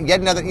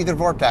another Ether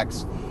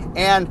Vortex,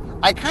 and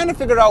I kind of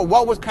figured out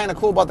what was kind of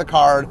cool about the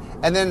card,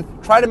 and then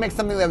try to make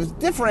something that was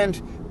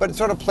different, but it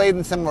sort of played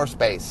in similar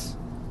space.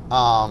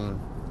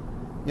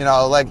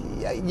 Like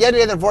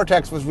Yeti and the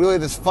Vortex was really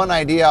this fun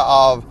idea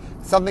of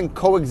something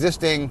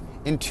coexisting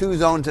in two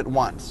zones at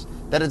once.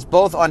 That it's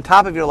both on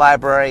top of your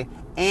library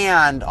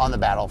and on the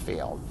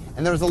battlefield.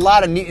 And there was a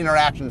lot of neat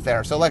interactions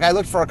there. So like I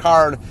looked for a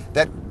card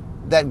that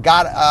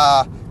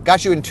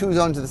got you in two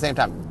zones at the same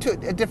time.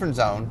 A different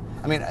zone.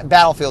 I mean,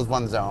 battlefield's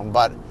one zone,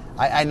 but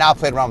I now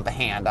played around with the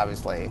hand,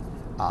 obviously.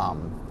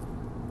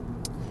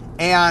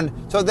 And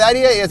so the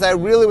idea is I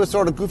really was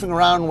sort of goofing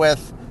around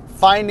with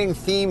finding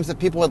themes that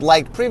people had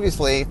liked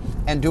previously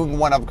and doing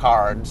one-of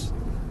cards.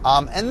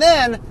 And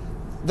then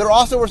there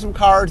also were some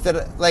cards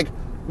that, like,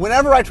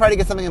 whenever I try to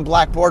get something in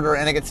Black Border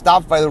and I get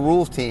stopped by the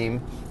rules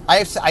team,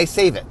 I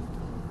save it.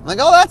 I'm like,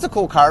 oh, that's a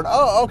cool card.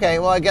 Oh, okay,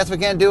 well, I guess we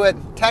can't do it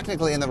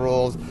technically in the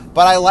rules,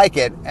 but I like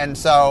it, and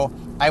so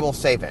I will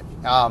save it.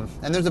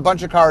 And there's a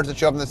bunch of cards that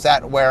show up in the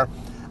set where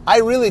I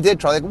really did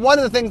try. Like, one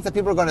of the things that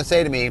people are going to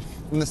say to me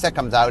when the set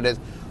comes out is,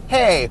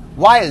 hey,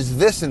 why is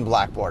this in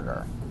Black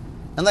Border?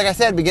 And like I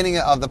said at the beginning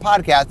of the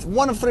podcast,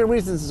 one of three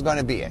reasons is going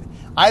to be it.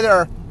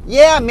 Either,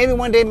 yeah, maybe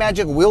one day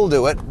Magic will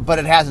do it, but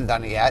it hasn't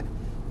done it yet.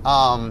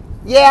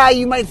 Yeah,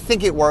 you might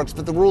think it works,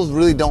 but the rules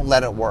really don't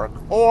let it work.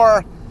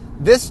 Or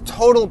this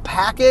total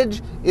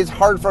package is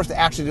hard for us to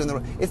actually do in the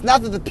room. It's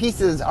not that the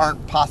pieces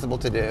aren't possible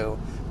to do,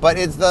 but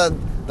it's the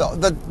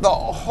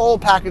whole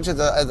package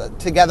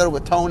together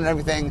with tone and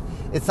everything.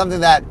 It's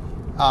something that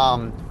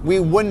we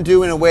wouldn't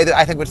do in a way that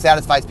I think would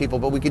satisfy people,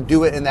 but we could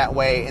do it in that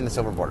way in the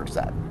Silver Border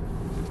set.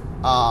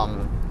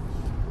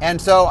 And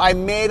so I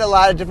made a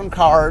lot of different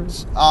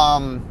cards.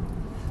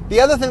 The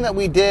other thing that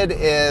we did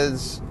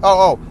is,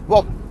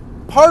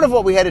 part of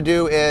what we had to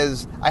do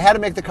is I had to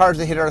make the cards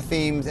that hit our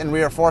themes and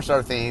reinforce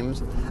our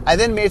themes. I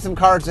then made some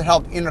cards to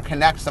help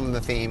interconnect some of the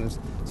themes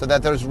so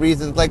that there's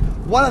reasons. Like,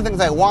 one of the things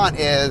I want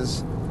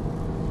is,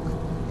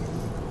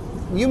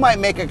 you might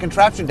make a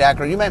contraption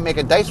deck or you might make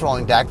a dice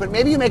rolling deck, but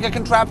maybe you make a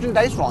contraption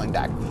dice rolling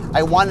deck.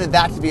 I wanted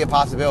that to be a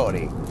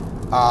possibility.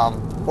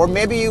 Or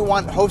maybe you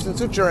want Host and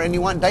Suture and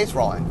you want dice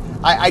rolling.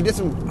 I did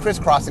some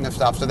crisscrossing of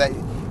stuff so that,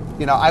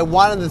 I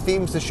wanted the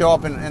themes to show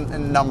up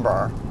in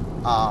number.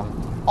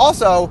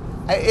 Also,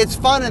 it's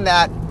fun in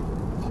that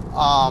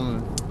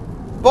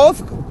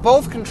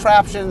both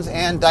contraptions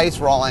and dice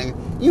rolling,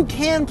 you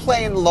can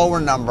play in lower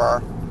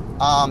number.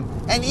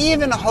 And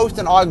even Host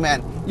and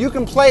Augment, you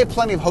can play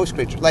plenty of host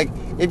creatures. Like,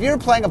 if you're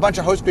playing a bunch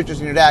of host creatures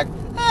in your deck,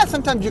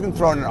 sometimes you can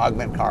throw in an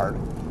Augment card.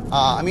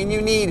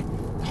 You need...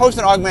 Host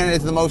and Augment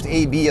is the most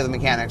AB of the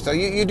mechanics, so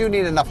you do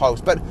need enough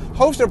hosts. But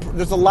hosts,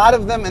 there's a lot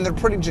of them, and they're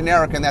pretty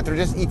generic in that they're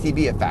just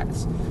ETB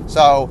effects.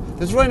 So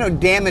there's really no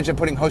damage in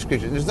putting host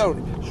creatures. There's no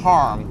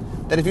harm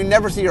that if you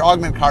never see your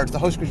Augment cards, the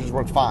host creatures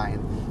work fine.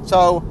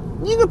 So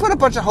you can put a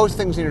bunch of host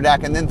things in your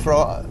deck and then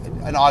throw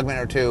an Augment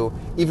or two,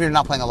 even if you're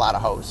not playing a lot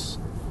of hosts.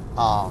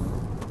 But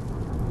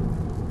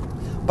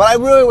I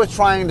really was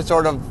trying to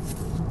sort of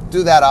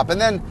do that up. And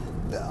then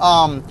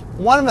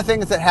one of the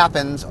things that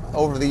happens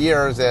over the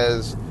years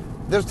is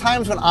there's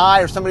times when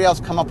I or somebody else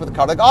come up with a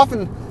card. Like,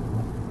 often,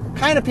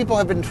 kind of people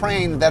have been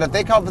trained that if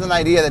they come up with an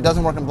idea that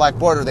doesn't work in Black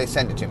Border, they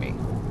send it to me.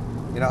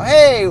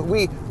 Hey,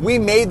 we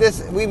made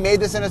this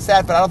in a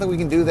set, but I don't think we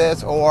can do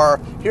this. Or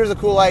here's a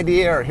cool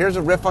idea, or here's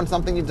a riff on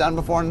something you've done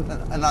before in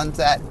an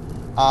unset.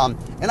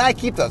 And I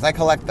keep those. I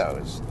collect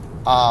those.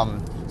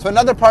 So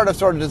another part of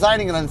sort of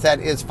designing an unset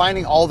is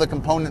finding all the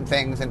component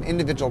things and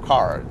individual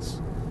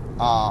cards.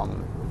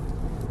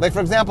 Like, for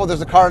example, there's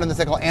a card in the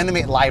set called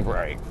Animate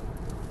Library,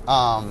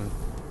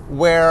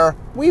 where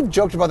we've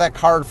joked about that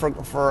card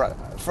for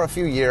a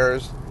few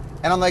years,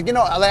 and I'm like,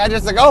 I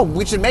just like, oh,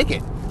 we should make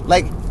it.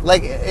 Like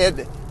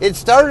it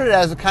started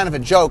as a kind of a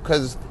joke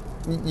because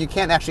you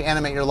can't actually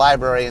animate your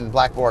library in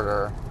Black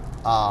Border.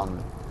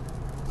 And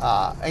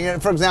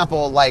for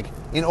example, like,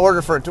 in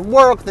order for it to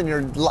work, then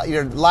your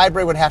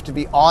library would have to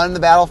be on the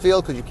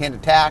battlefield because you can't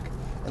attack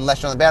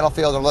unless you're on the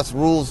battlefield, or unless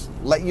rules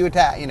let you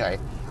attack. Anyway,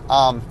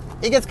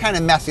 it gets kind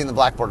of messy in the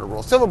Black Border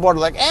rules. Silver Border,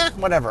 like,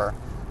 whatever.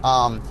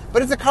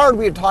 But it's a card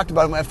we had talked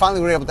about, and I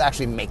finally were able to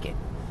actually make it.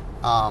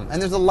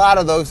 And there's a lot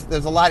of those.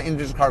 There's a lot of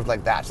individual cards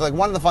like that. So, like,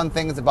 one of the fun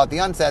things about the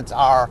unsets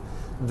are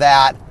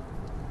that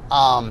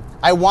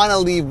I want to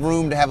leave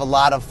room to have a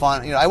lot of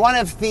fun. I want to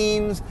have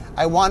themes.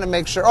 I want to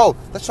make sure. Oh,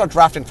 let's start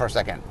drafting for a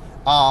second.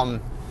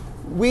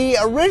 We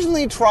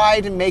originally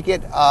tried to make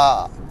it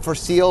for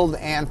sealed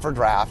and for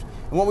draft,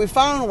 and what we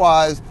found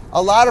was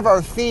a lot of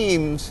our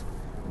themes,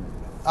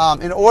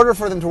 in order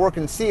for them to work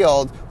in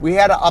sealed, we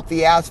had to up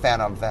the ASFAN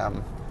of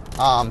them.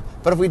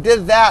 But if we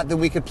did that, then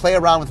we could play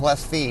around with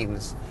less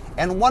themes.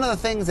 And one of the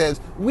things is,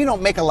 we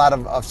don't make a lot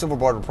of Silver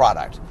Border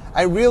product.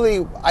 I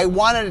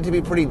wanted it to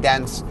be pretty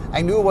dense.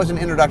 I knew it was an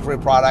introductory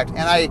product,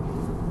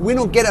 and we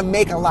don't get to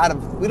make a lot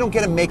of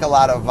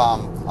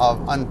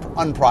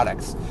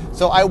unproducts.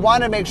 So I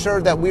want to make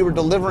sure that we were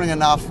delivering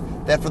enough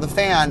that for the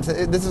fans,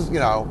 this is,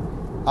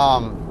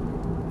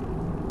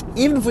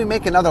 even if we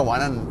make another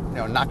one,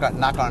 and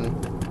knock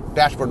on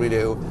dashboard we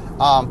do,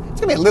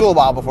 it's gonna be a little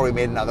while before we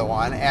made another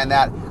one, and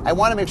that I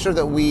want to make sure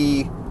that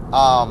we're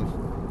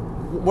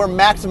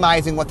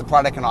maximizing what the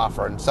product can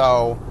offer. And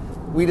so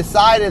we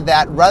decided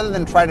that rather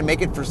than try to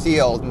make it for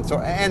sealed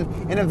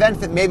and in events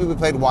that maybe we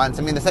played once,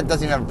 I mean, the set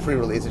doesn't even have a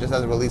pre-release, it just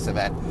has a release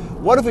event.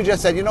 What if we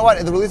just said, you know what,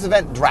 at the release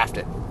event, draft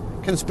it.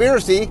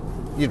 Conspiracy,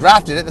 you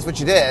drafted it, that's what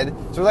you did.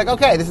 So we're like,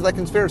 okay, this is like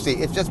Conspiracy,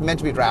 it's just meant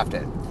to be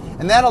drafted.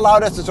 And that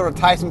allowed us to sort of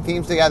tie some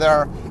themes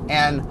together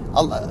and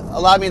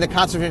allowed me to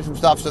concentrate on some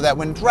stuff so that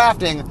when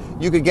drafting,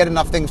 you could get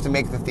enough things to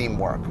make the theme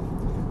work.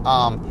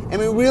 And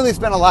we really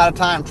spent a lot of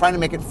time trying to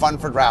make it fun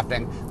for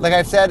drafting. Like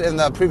I've said in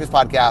the previous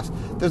podcast,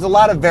 there's a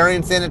lot of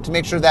variance in it to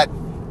make sure that,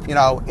 you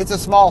know, it's a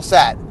small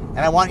set, and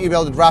I want you to be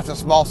able to draft a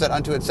small set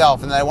unto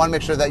itself, and then I want to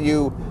make sure that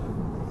you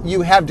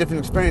have different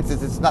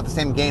experiences. It's not the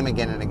same game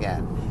again and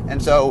again.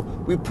 And so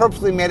we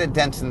purposely made it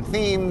dense in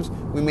themes.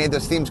 We made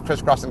those themes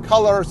crisscross in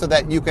color so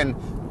that you can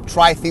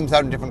try themes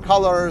out in different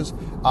colors.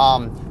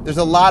 There's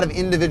a lot of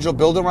individual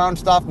build-around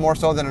stuff, more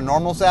so than a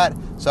normal set.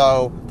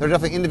 So there are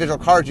definitely individual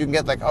cards you can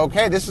get, like,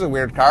 okay, this is a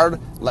weird card.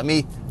 Let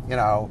me, you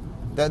know,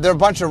 there are a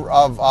bunch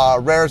of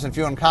rares and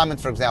few uncommons,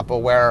 for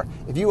example, where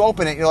if you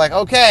open it, you're like,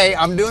 okay,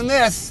 I'm doing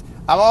this.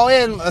 I'm all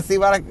in. Let's see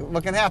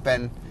what can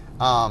happen.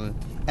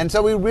 And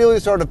so we really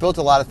sort of built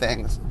a lot of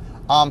things.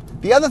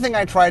 The other thing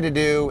I tried to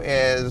do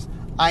is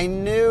I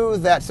knew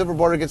that Silver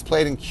Border gets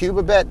played in Cube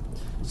a bit.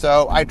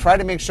 So I tried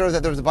to make sure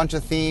that there was a bunch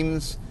of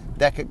themes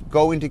that could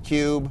go into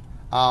Cube.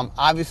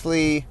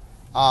 Obviously,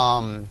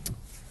 I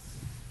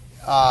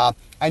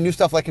knew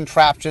stuff like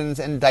contraptions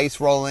and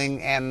dice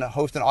rolling and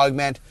host and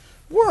augment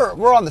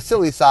were on the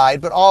silly side,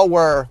 but all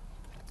were.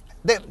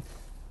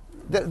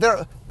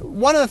 They're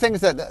one of the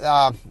things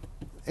that,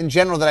 in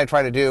general, that I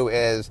try to do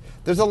is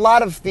there's a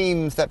lot of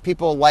themes that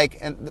people like,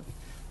 and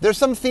there's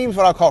some themes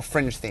what I'll call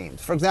fringe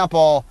themes. For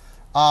example,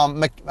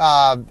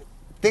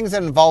 things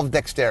that involve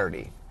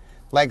dexterity.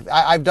 Like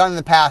I've done in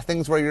the past,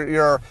 things where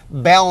you're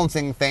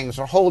balancing things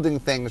or holding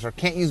things or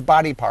can't use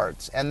body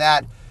parts, and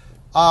that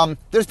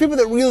there's people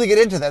that really get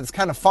into that. It's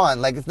kind of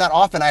fun. Like, it's not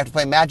often I have to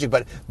play Magic,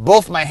 but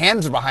both my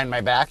hands are behind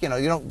my back. You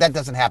know, that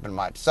doesn't happen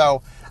much.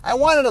 So I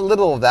wanted a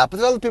little of that, but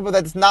there's other people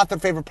that's not their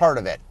favorite part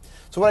of it.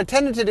 So what I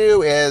tended to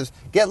do is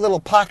get little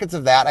pockets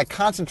of that. I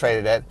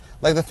concentrated it.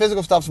 Like the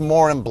physical stuff's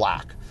more in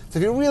black. So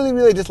if you really,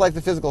 really dislike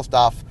the physical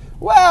stuff,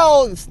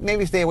 well,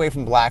 maybe stay away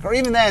from black. Or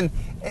even then,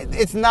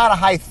 it's not a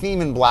high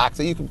theme in black,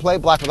 so you can play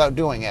black without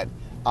doing it.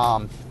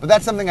 But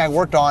that's something I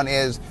worked on,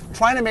 is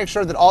trying to make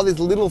sure that all these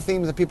little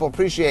themes that people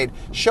appreciate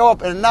show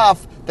up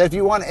enough that if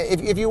you want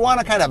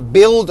to kind of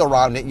build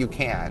around it, you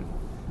can.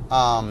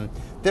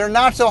 They're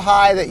not so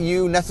high that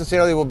you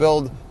necessarily will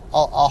build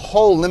a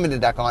whole limited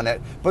deck on it,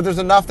 but there's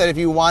enough that if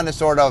you want to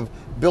sort of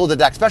build a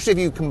deck, especially if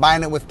you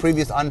combine it with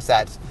previous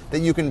unsets, that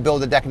you can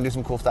build a deck and do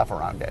some cool stuff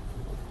around it.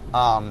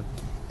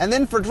 And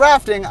then for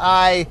drafting,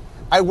 I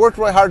worked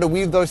really hard to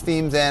weave those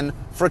themes in.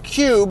 For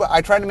Cube,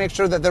 I tried to make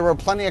sure that there were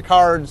plenty of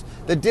cards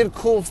that did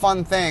cool,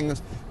 fun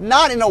things,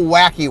 not in a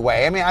wacky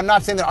way. I mean, I'm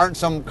not saying there aren't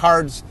some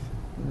cards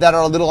that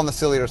are a little on the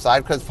sillier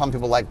side, because some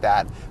people like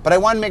that. But I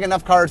wanted to make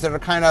enough cards that are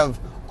kind of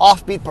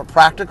offbeat but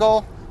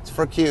practical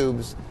for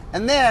Cubes.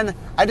 And then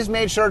I just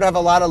made sure to have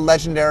a lot of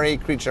legendary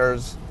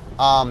creatures.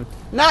 Not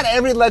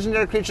every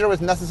legendary creature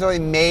was necessarily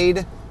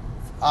made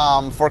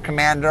for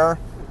Commander.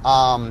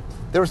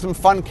 There was some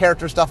fun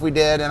character stuff we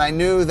did, and I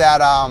knew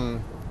that I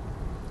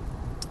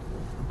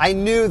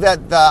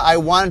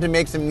wanted to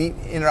make some neat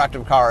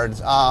interactive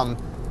cards.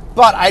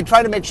 But I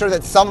tried to make sure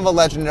that some of the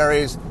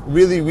legendaries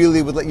really,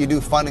 really would let you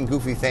do fun and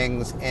goofy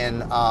things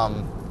in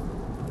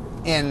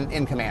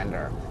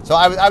Commander. So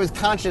I was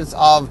conscious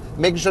of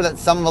making sure that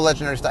some of the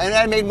legendary stuff, and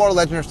I made more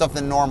legendary stuff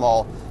than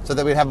normal, so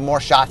that we'd have more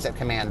shots at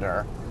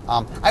Commander.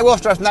 I will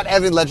stress, not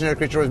every legendary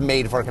creature was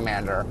made for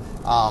Commander.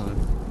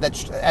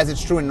 As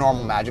it's true in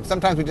normal Magic.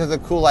 Sometimes we just have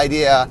a cool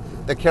idea,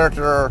 the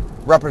character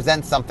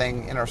represents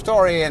something in our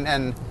story,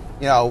 and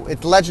you know,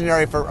 it's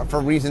legendary for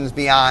reasons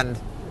beyond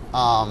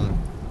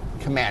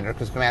Commander,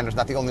 because Commander's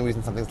not the only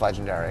reason something's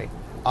legendary.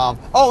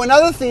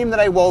 Another theme that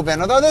I wove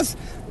in, although this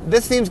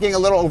theme's getting a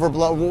little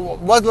overblown,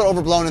 was a little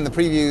overblown in the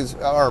previews,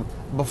 or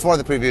before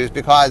the previews,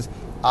 because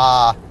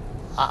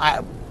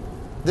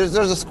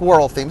there's a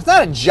squirrel theme. It's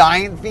not a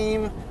giant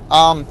theme.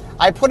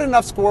 I put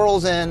enough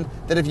squirrels in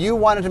that if you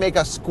wanted to make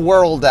a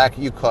squirrel deck,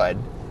 you could.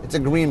 It's a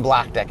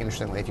green-black deck,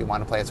 interestingly, if you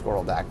want to play a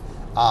squirrel deck.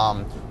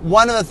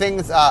 One of the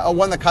things, one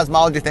of the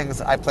cosmology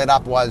things I played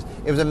up was,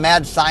 it was a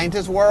mad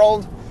scientist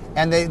world,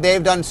 and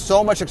they've done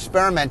so much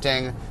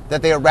experimenting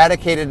that they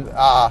eradicated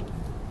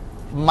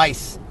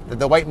mice.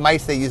 The white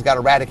mice they used got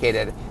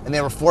eradicated, and they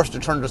were forced to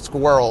turn to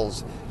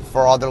squirrels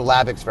for all their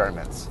lab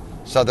experiments.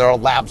 So they're all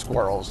lab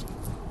squirrels.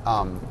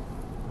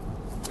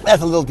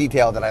 That's a little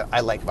detail that I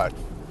like about it.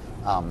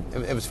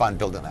 It was fun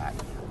building that.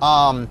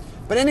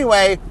 But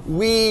anyway,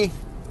 we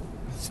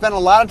spent a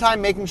lot of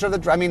time making sure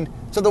that,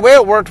 so the way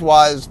it worked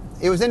was,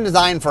 it was in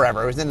design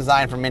forever. It was in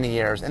design for many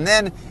years. And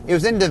then it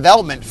was in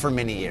development for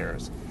many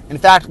years. In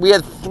fact, we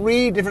had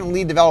 3 different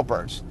lead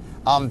developers.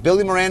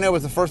 Billy Moreno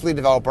was the first lead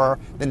developer,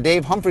 then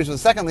Dave Humphries was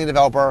the second lead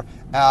developer,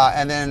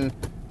 and then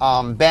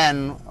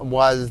Ben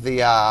was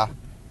the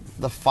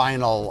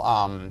final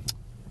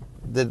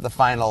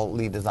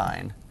lead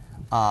design.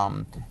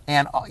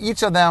 And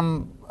each of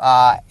them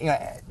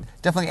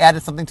definitely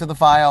added something to the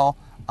file.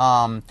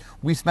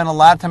 We spent a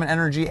lot of time and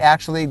energy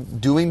actually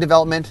doing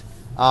development.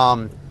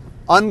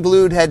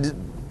 Unglued had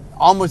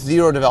almost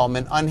zero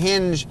development.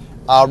 Unhinged,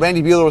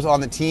 Randy Bueller was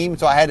on the team,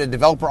 so I had a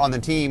developer on the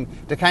team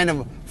to kind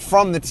of,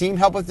 from the team,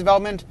 help with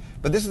development.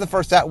 But this is the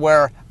first set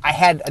where I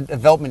had a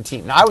development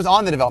team. Now, I was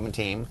on the development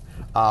team.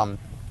 The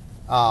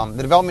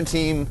development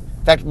team,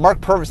 in fact,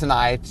 Mark Purvis and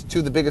I, two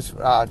of the biggest,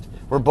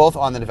 were both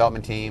on the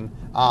development team.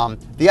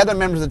 The other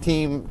members of the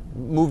team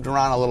moved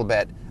around a little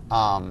bit.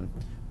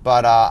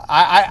 But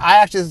I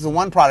actually, this is the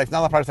one product,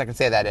 not the products I can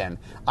say that in.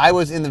 I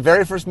was in the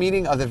very first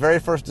meeting of the very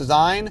first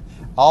design,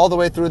 all the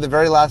way through the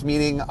very last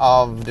meeting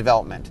of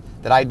development.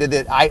 That I did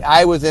it.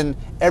 I was in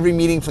every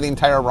meeting for the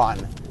entire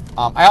run.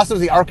 I also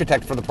was the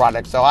architect for the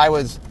product, so I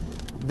was.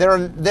 There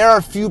are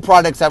a few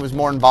products I was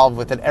more involved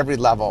with at every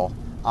level.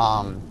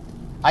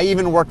 I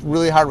even worked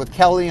really hard with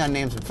Kelly on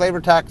names and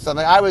flavor text. So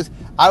I was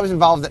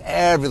involved at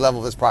every level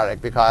of this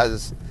product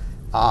because,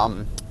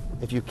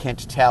 if you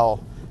can't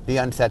tell, the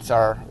unsets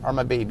are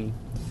my baby.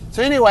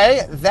 So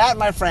anyway, that,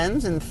 my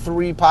friends, in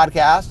 3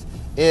 podcasts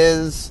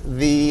is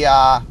the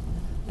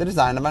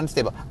design of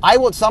Unstable. I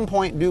will at some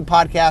point do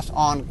podcasts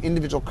on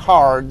individual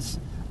cards.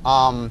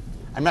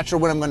 I'm not sure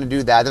when I'm going to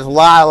do that. There's a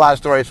lot of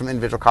stories from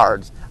individual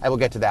cards. I will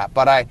get to that.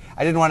 But I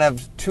didn't want to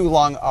have too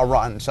long a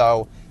run.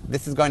 So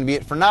this is going to be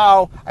it for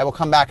now. I will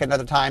come back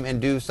another time and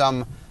do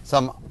some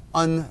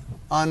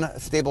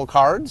unstable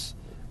cards.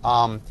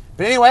 But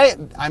anyway,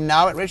 I'm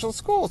now at Rachel's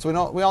school.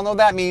 So we all know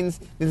that means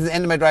this is the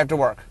end of my drive to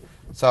work.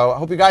 So I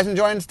hope you guys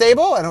enjoy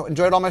Unstable and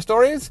enjoyed all my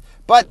stories.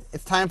 But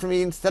it's time for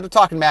me, instead of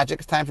talking magic,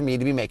 it's time for me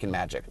to be making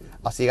magic.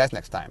 I'll see you guys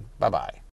next time. Bye-bye.